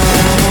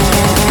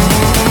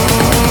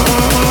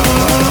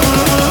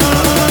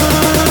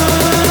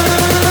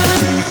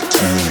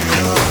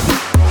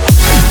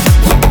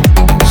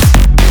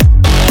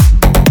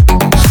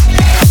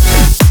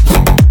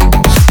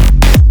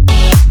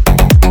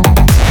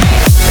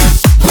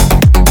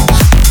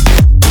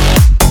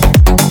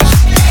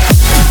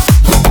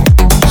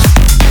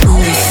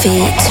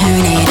 Feet,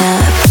 turn it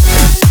up.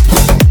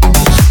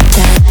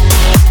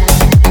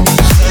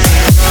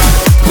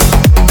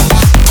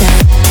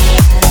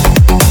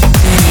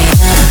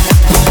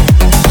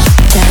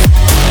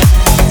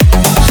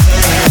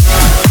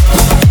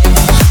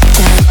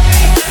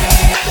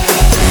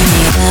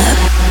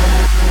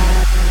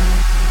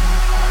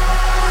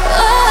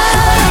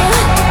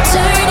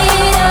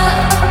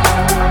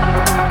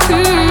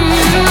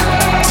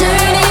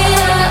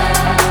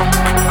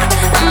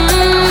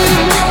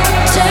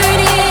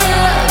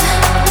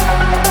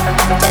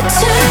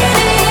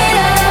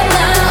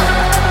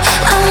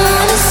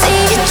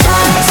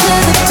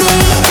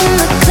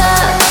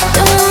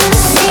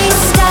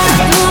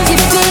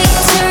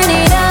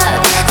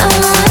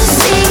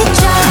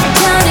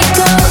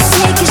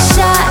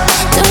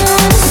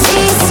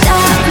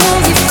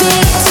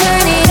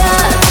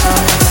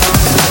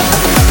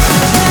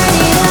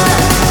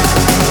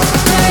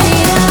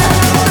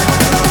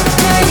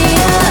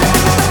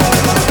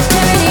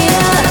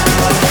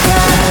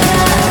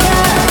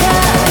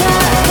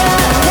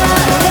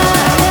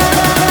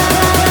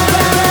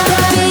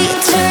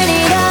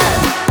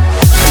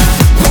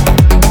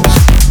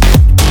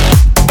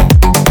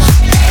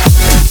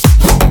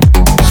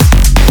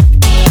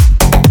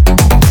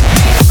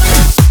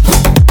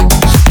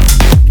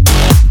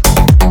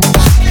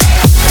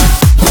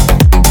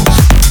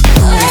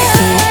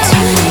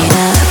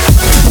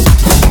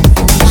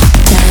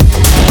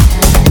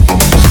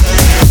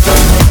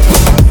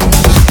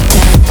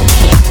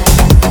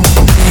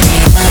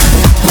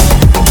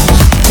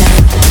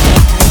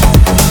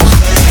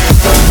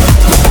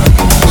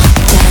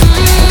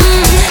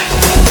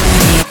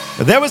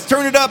 That was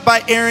Turn It Up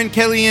by Aaron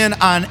Kellyan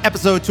on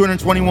episode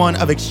 221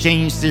 of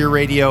Exchange Theory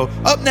Radio.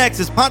 Up next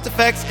is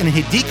Pontifex and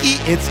Hideki.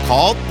 It's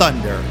called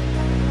Thunder.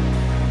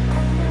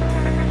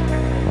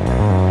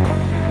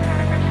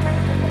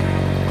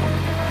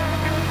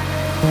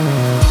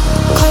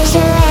 Close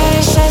your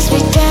eyes as we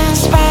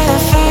dance by the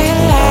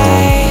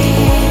firelight.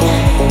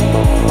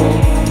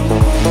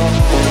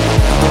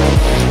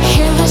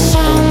 Hear the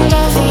sound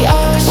of the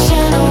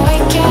ocean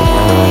awaken.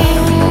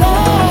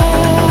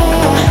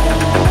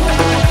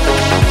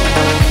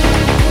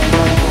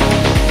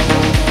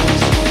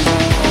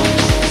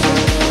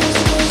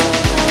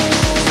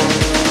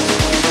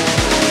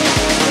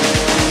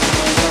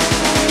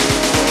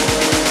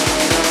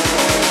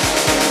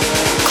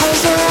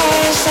 Close your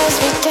eyes as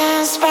we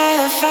dance by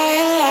the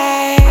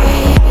firelight.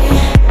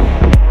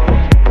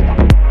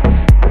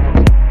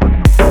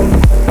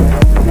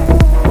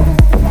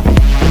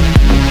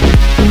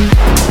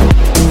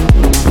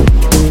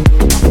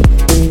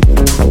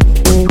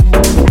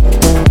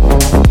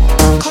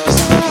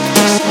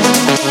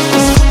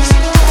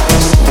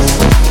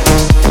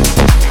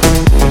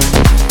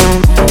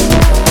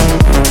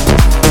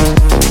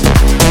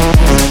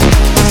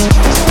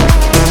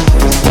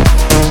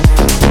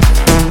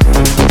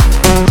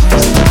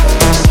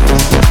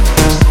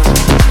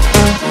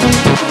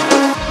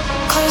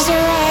 Close your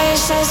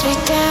eyes as we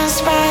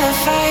dance by the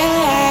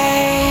firelight.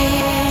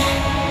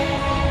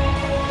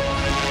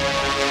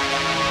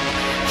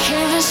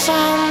 Hear the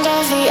sound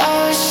of the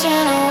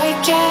ocean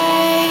awaken.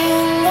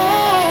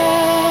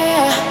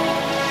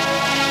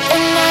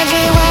 And I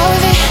get wild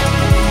with it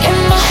in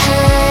my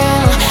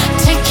hand.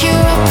 Take you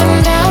up and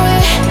down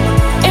with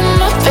it in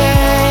my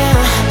bed.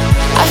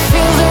 I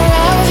feel the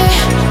ride with it,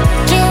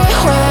 do it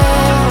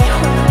well.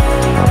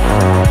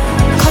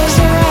 Close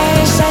your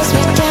eyes as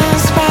we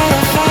dance by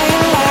the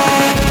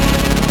firelight.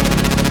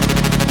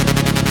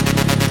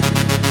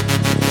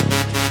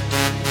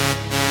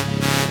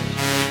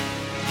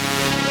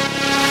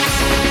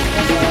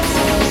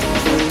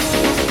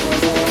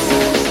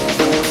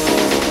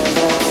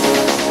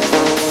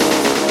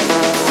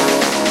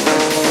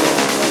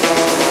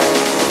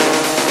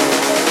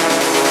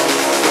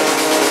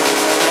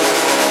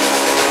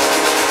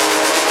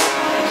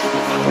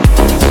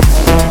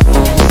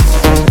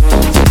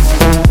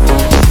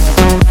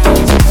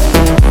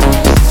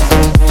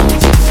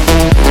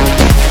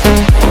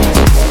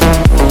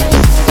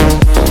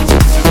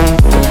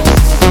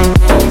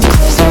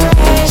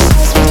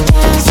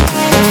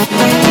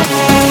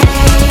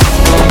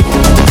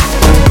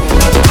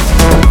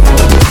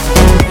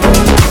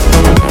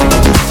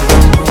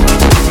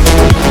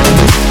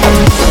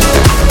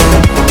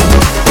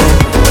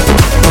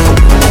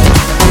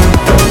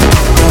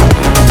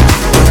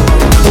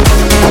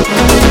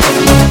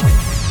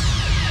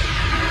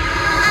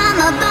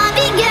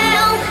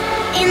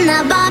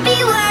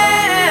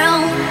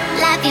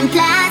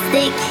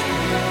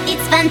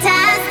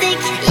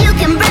 fantastic. You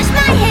can brush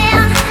my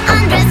hair,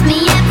 undress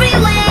me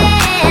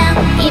everywhere.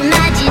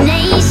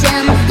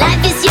 Imagination,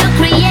 life is your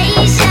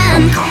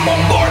creation. Come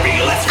on, Barbie,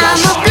 let's go. I'm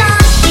a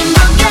blonde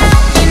bimbo girl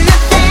in a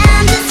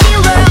fantasy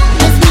world.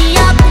 Mess me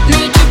up,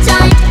 make it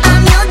tight.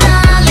 I'm your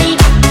darling.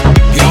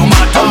 You're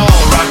my doll,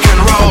 rock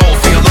and roll.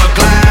 Feel the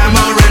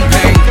glamour and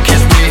pink.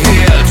 Kiss me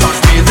here, touch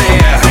me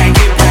there.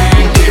 Hanky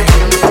panky.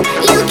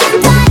 You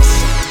can touch,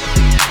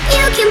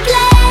 you can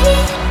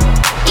play.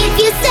 If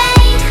you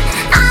say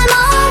I'm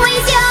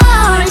always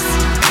yours.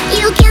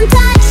 You can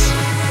touch,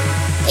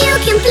 you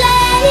can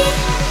play.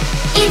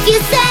 If you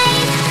say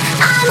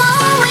I'm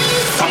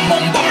always. Come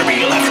on,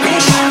 Barbie, let's go,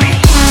 Barbie.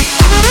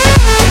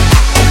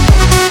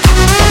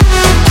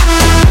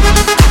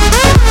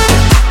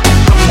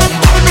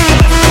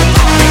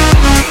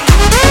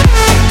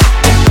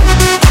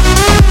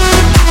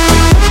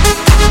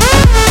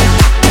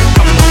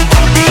 I'm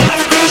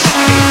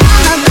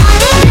a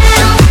Barbie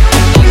girl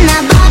in a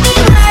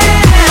Barbie world.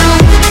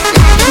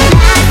 Life is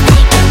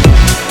plastic,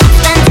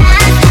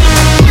 fantastic.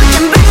 You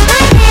can brush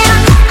my hair,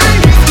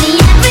 undress me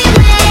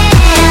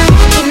everywhere.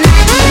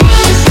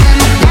 Imagination,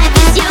 life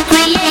is your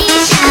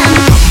creation.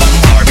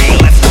 Barbie,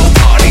 let's go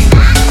party.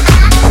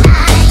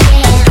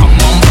 Come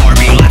on,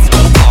 Barbie, let's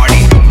go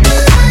party.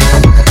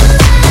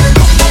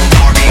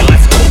 Barbie,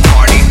 let's go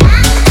party.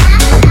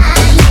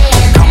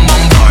 Come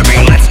on,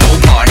 Barbie, let's go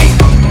party.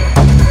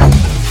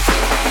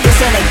 This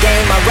ain't a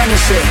game, I run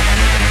this shit.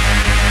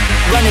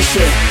 Run this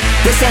shit.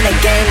 This ain't a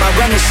game, I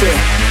run this shit.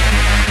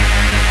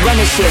 Run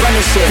this shit. Run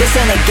this shit. This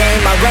ain't a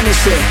game, I run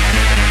this shit.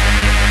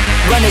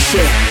 Run this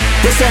shit.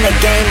 This ain't a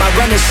game, I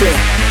run this shit.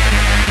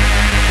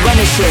 Run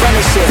this shit. Run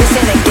this shit. This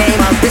ain't a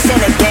game, this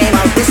ain't a game,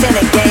 this ain't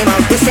a game,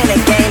 this ain't a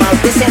game,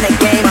 this ain't a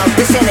game,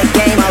 this ain't a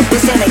game,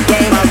 this ain't a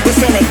game,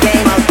 this ain't a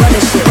game, run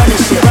this shit. Run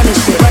this shit. Run this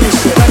shit. Run this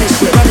shit. Run this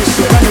shit. Run this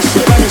shit. Run this shit. Run this shit.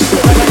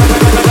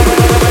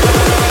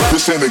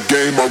 This ain't a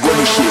game, I run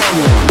this shit.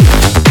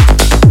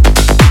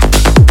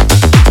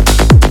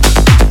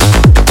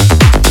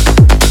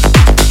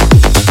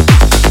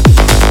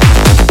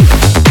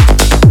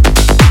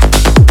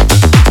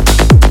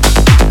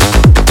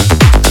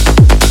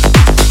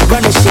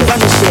 Run this shit, run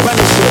this shit, run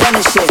this shit, run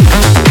this shit.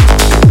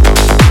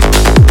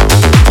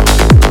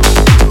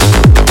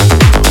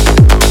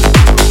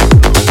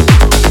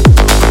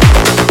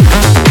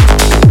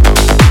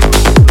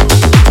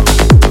 This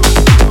ain't a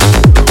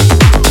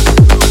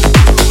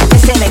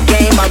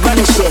game, I run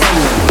this shit.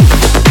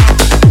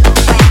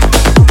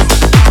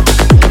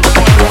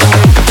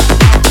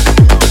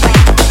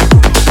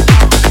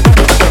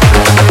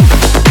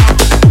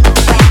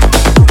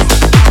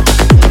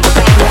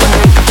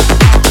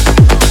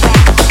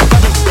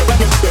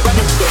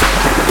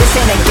 This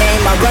ain't a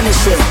game, I run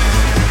this shit.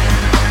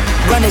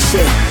 Run this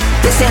shit.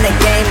 This ain't a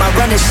game, I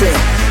run this shit.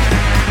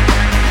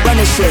 Run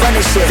this shit. Run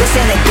this shit. This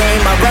ain't a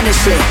game, I run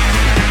this shit.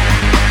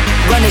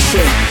 Run this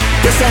shit.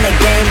 This ain't a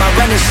game, I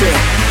run this shit.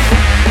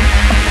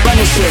 Run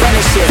this shit. Run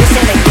this shit. This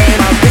ain't a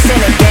game, this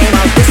ain't a game,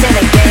 this ain't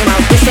a game,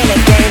 this ain't a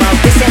game,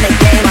 this ain't a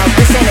game,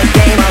 this ain't a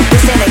game,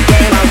 this ain't a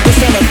game,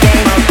 this ain't a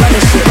game, run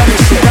this shit. Run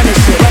this shit. Run this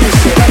shit. Run this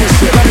shit. Run this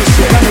shit. Run this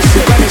shit. Run this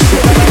shit. Run this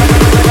shit.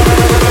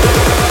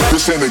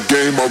 This ain't a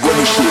game, I run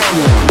this shit.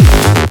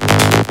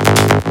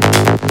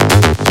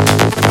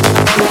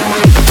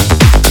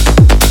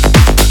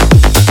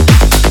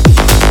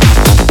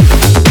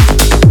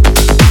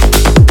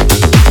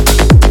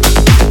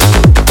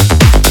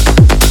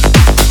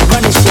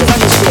 Run this shit. Run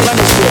this shit. Run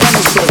this shit. Run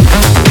this shit.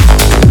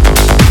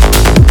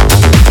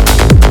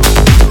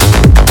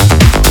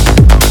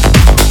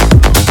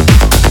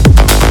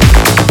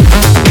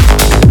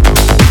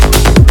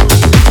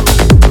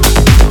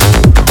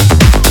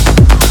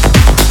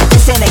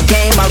 This ain't a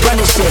game, I run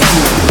this shit.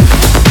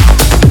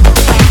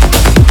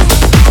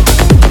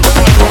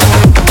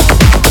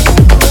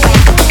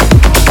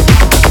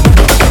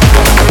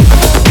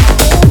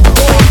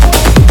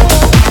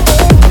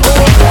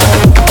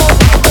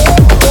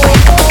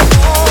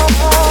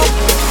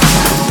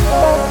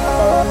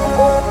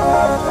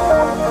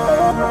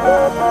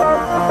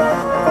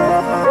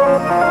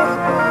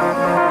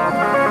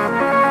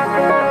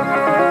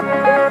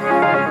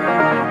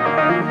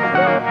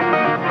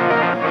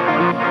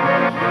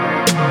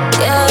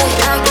 Yeah,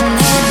 I can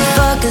even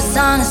focus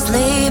on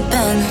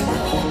sleeping.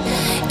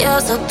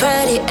 You're so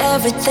pretty,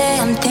 every day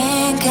I'm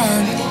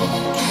thinking.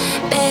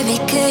 Baby,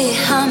 could you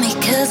help me,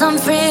 cause I'm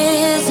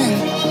freezing.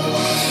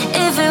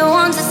 If you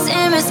want to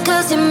see me, it's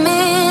cause you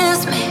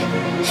miss me.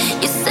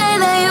 You say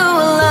that you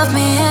will love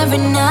me every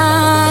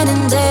night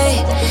and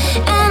day,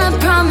 and I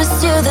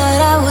promise you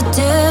that I will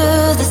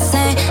do the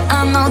same.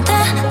 I know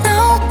that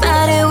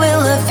nobody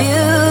will love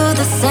you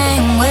the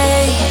same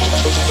way.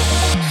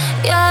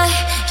 Yeah,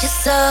 you're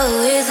so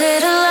easy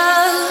to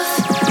love.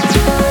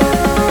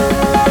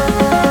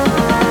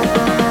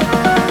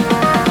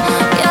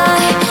 Yeah,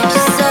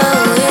 you're so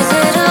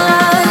easy to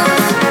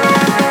love.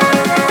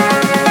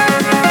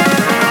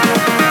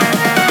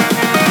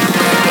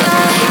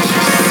 Yeah,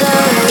 you're so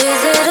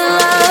easy to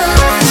love.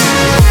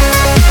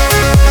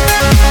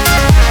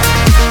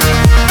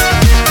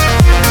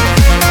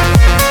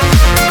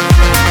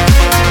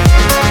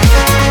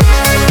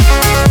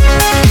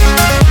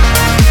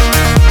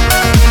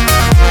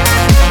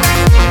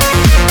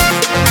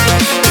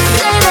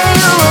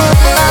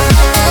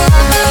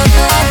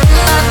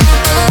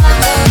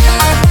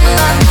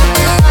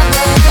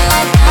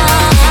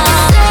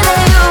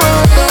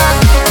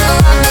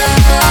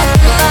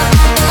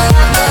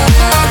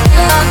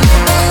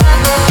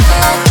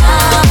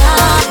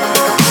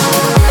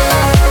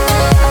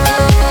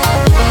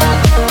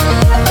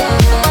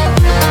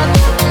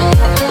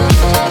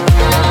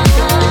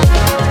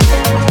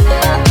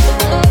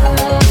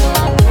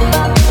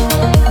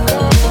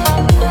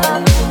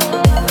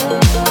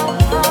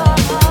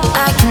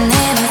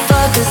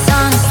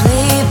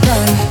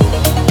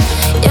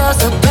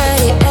 your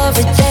body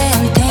every day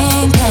I'm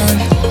thinking.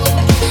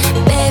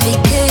 Baby,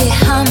 could you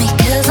help me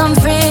 'cause I'm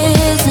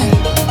freezing.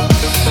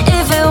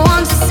 If it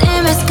won't the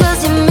same, it's 'cause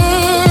you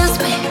miss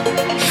me.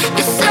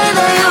 You say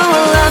that you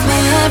will love me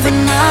every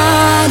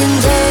night and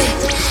day,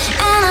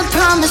 and I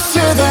promise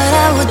you that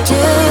I would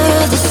do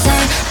the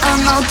same. I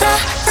know that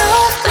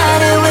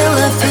nobody will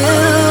love you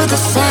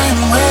the same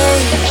way.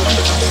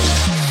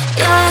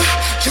 Yeah,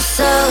 you're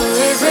so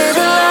easy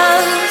to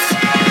love.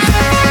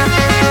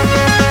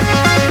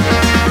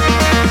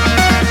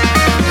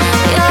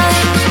 Yeah,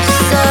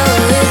 you're so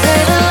easy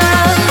to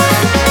love.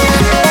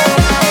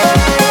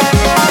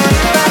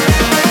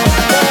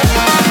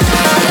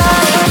 Yeah,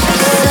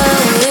 you're so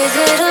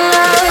easy to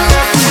love.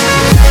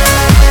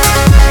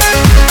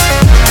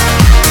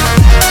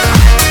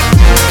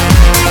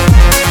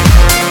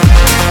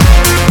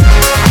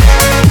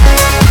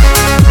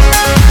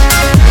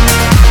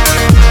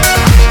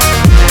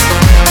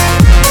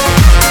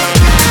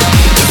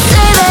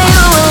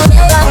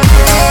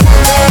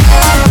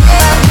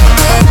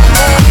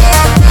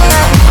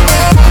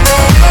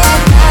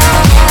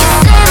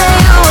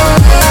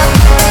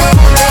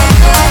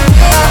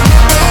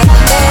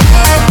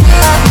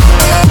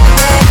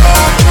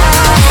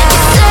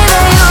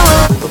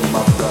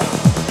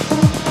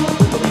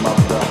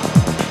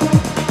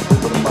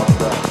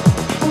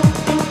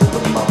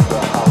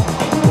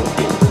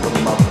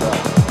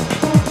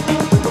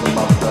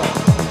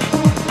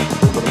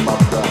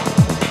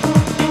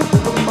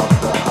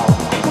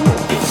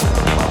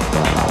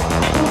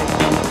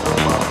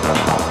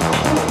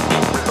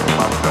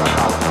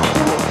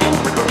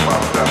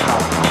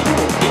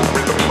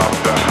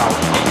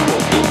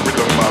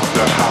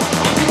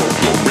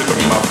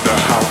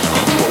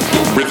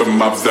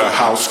 Rhythm of the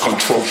house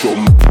controls your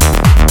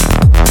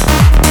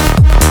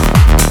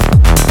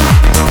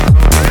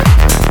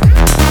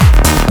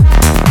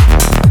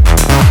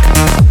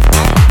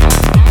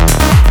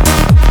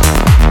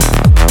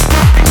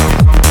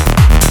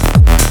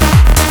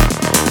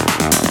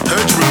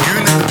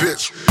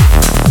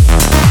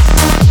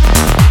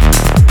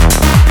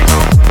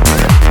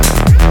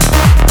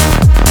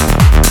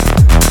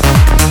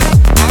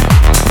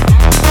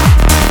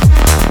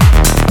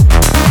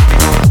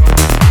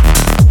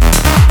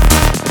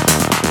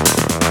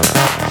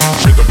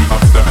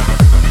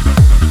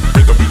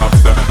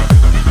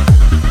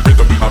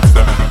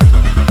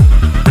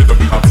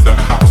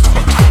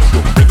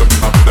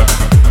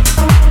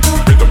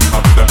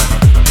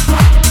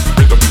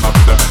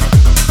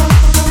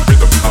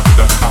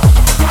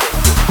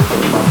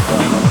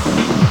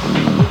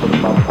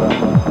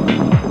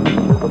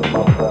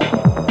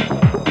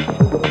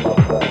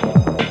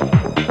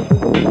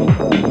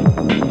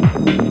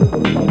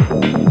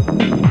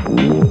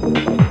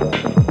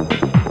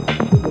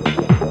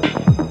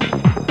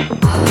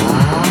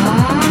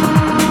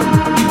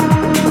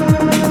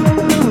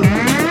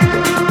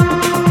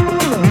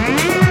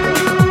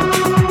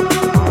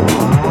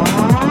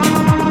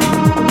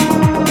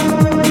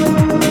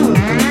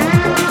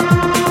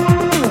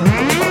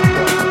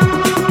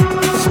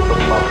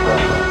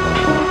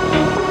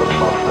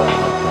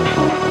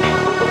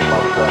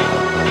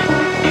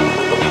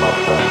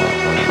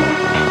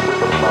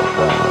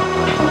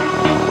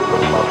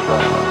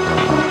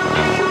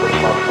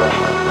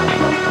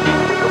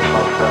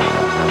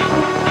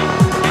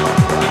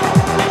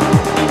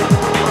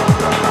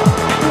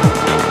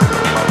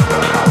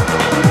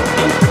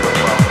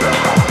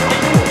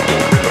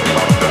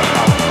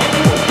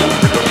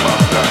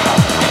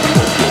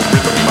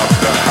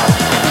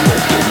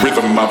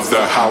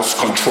house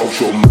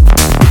controls your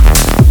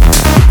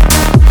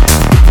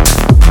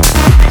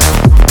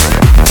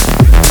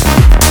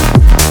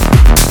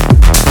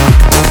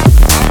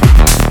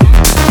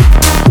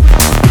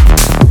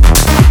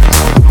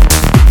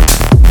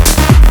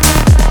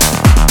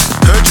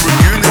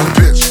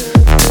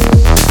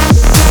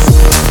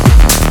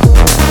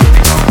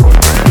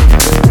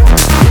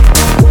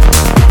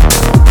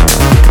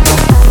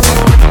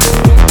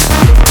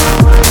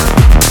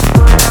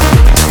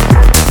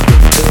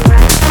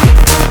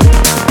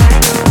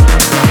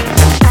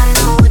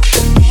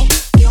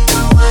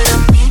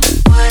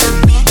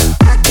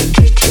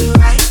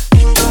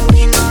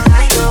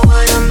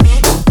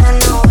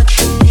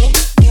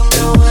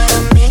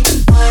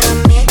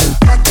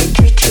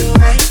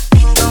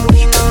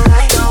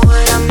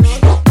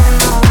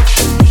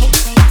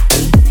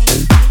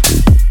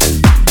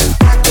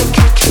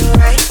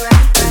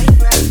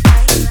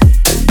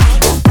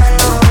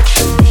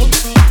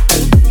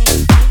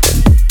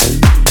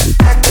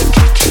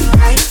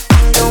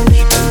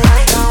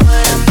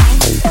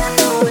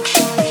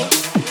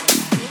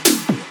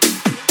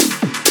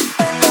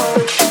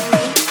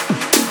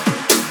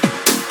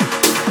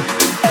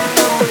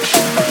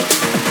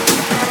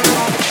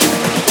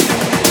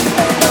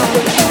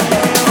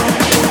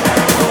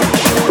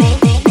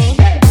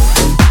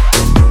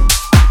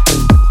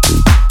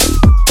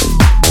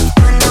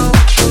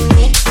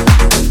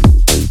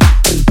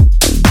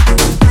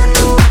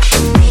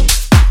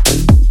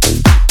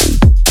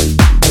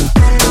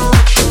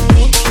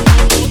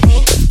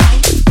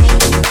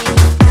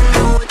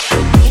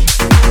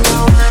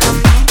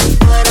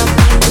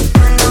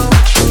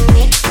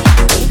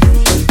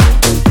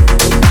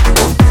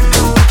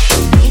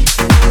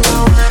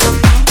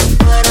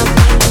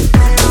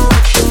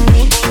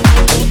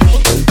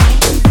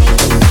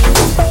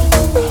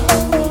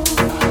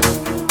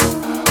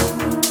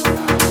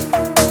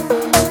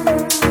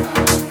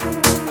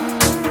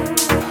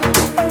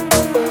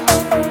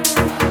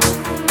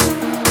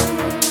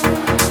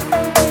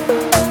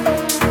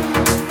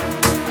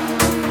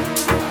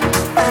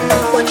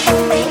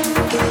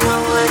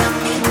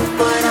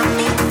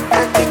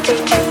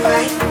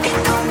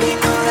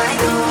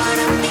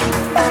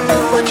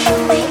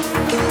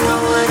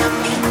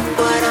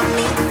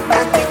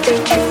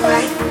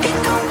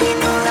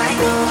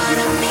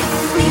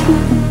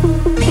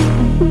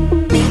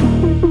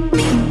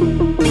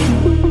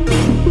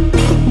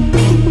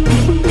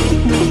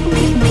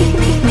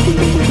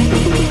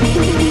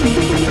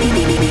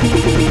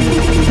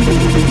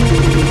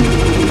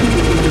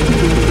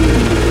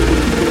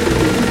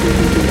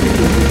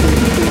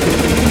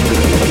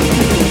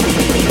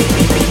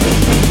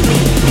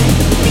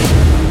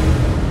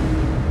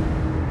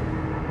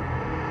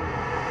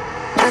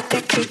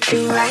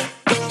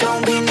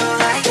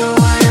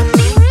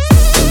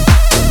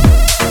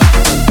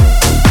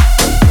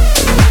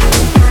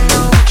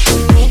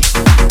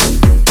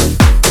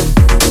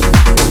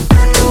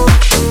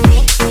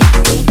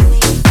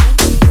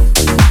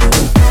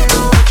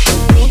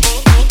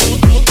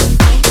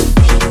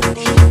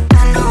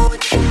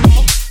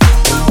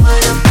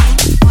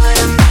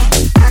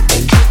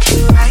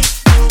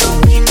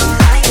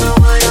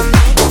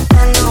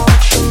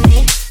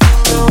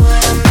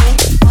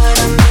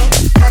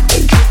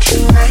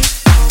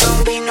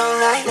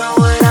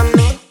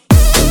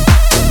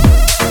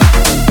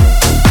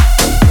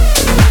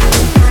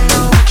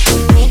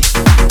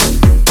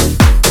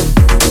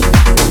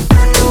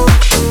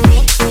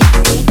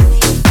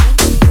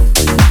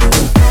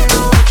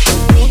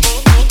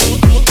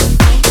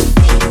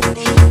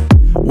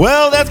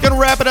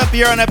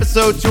Here on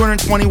episode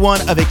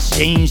 221 of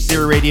Exchange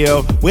Theory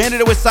Radio. We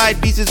ended it with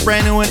Side Pieces'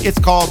 brand new one. It's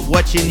called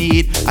What You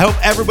Need. I hope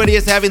everybody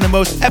is having the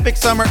most epic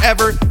summer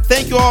ever.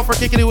 Thank you all for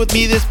kicking it with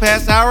me this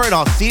past hour, and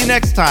I'll see you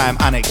next time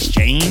on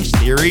Exchange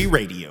Theory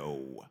Radio.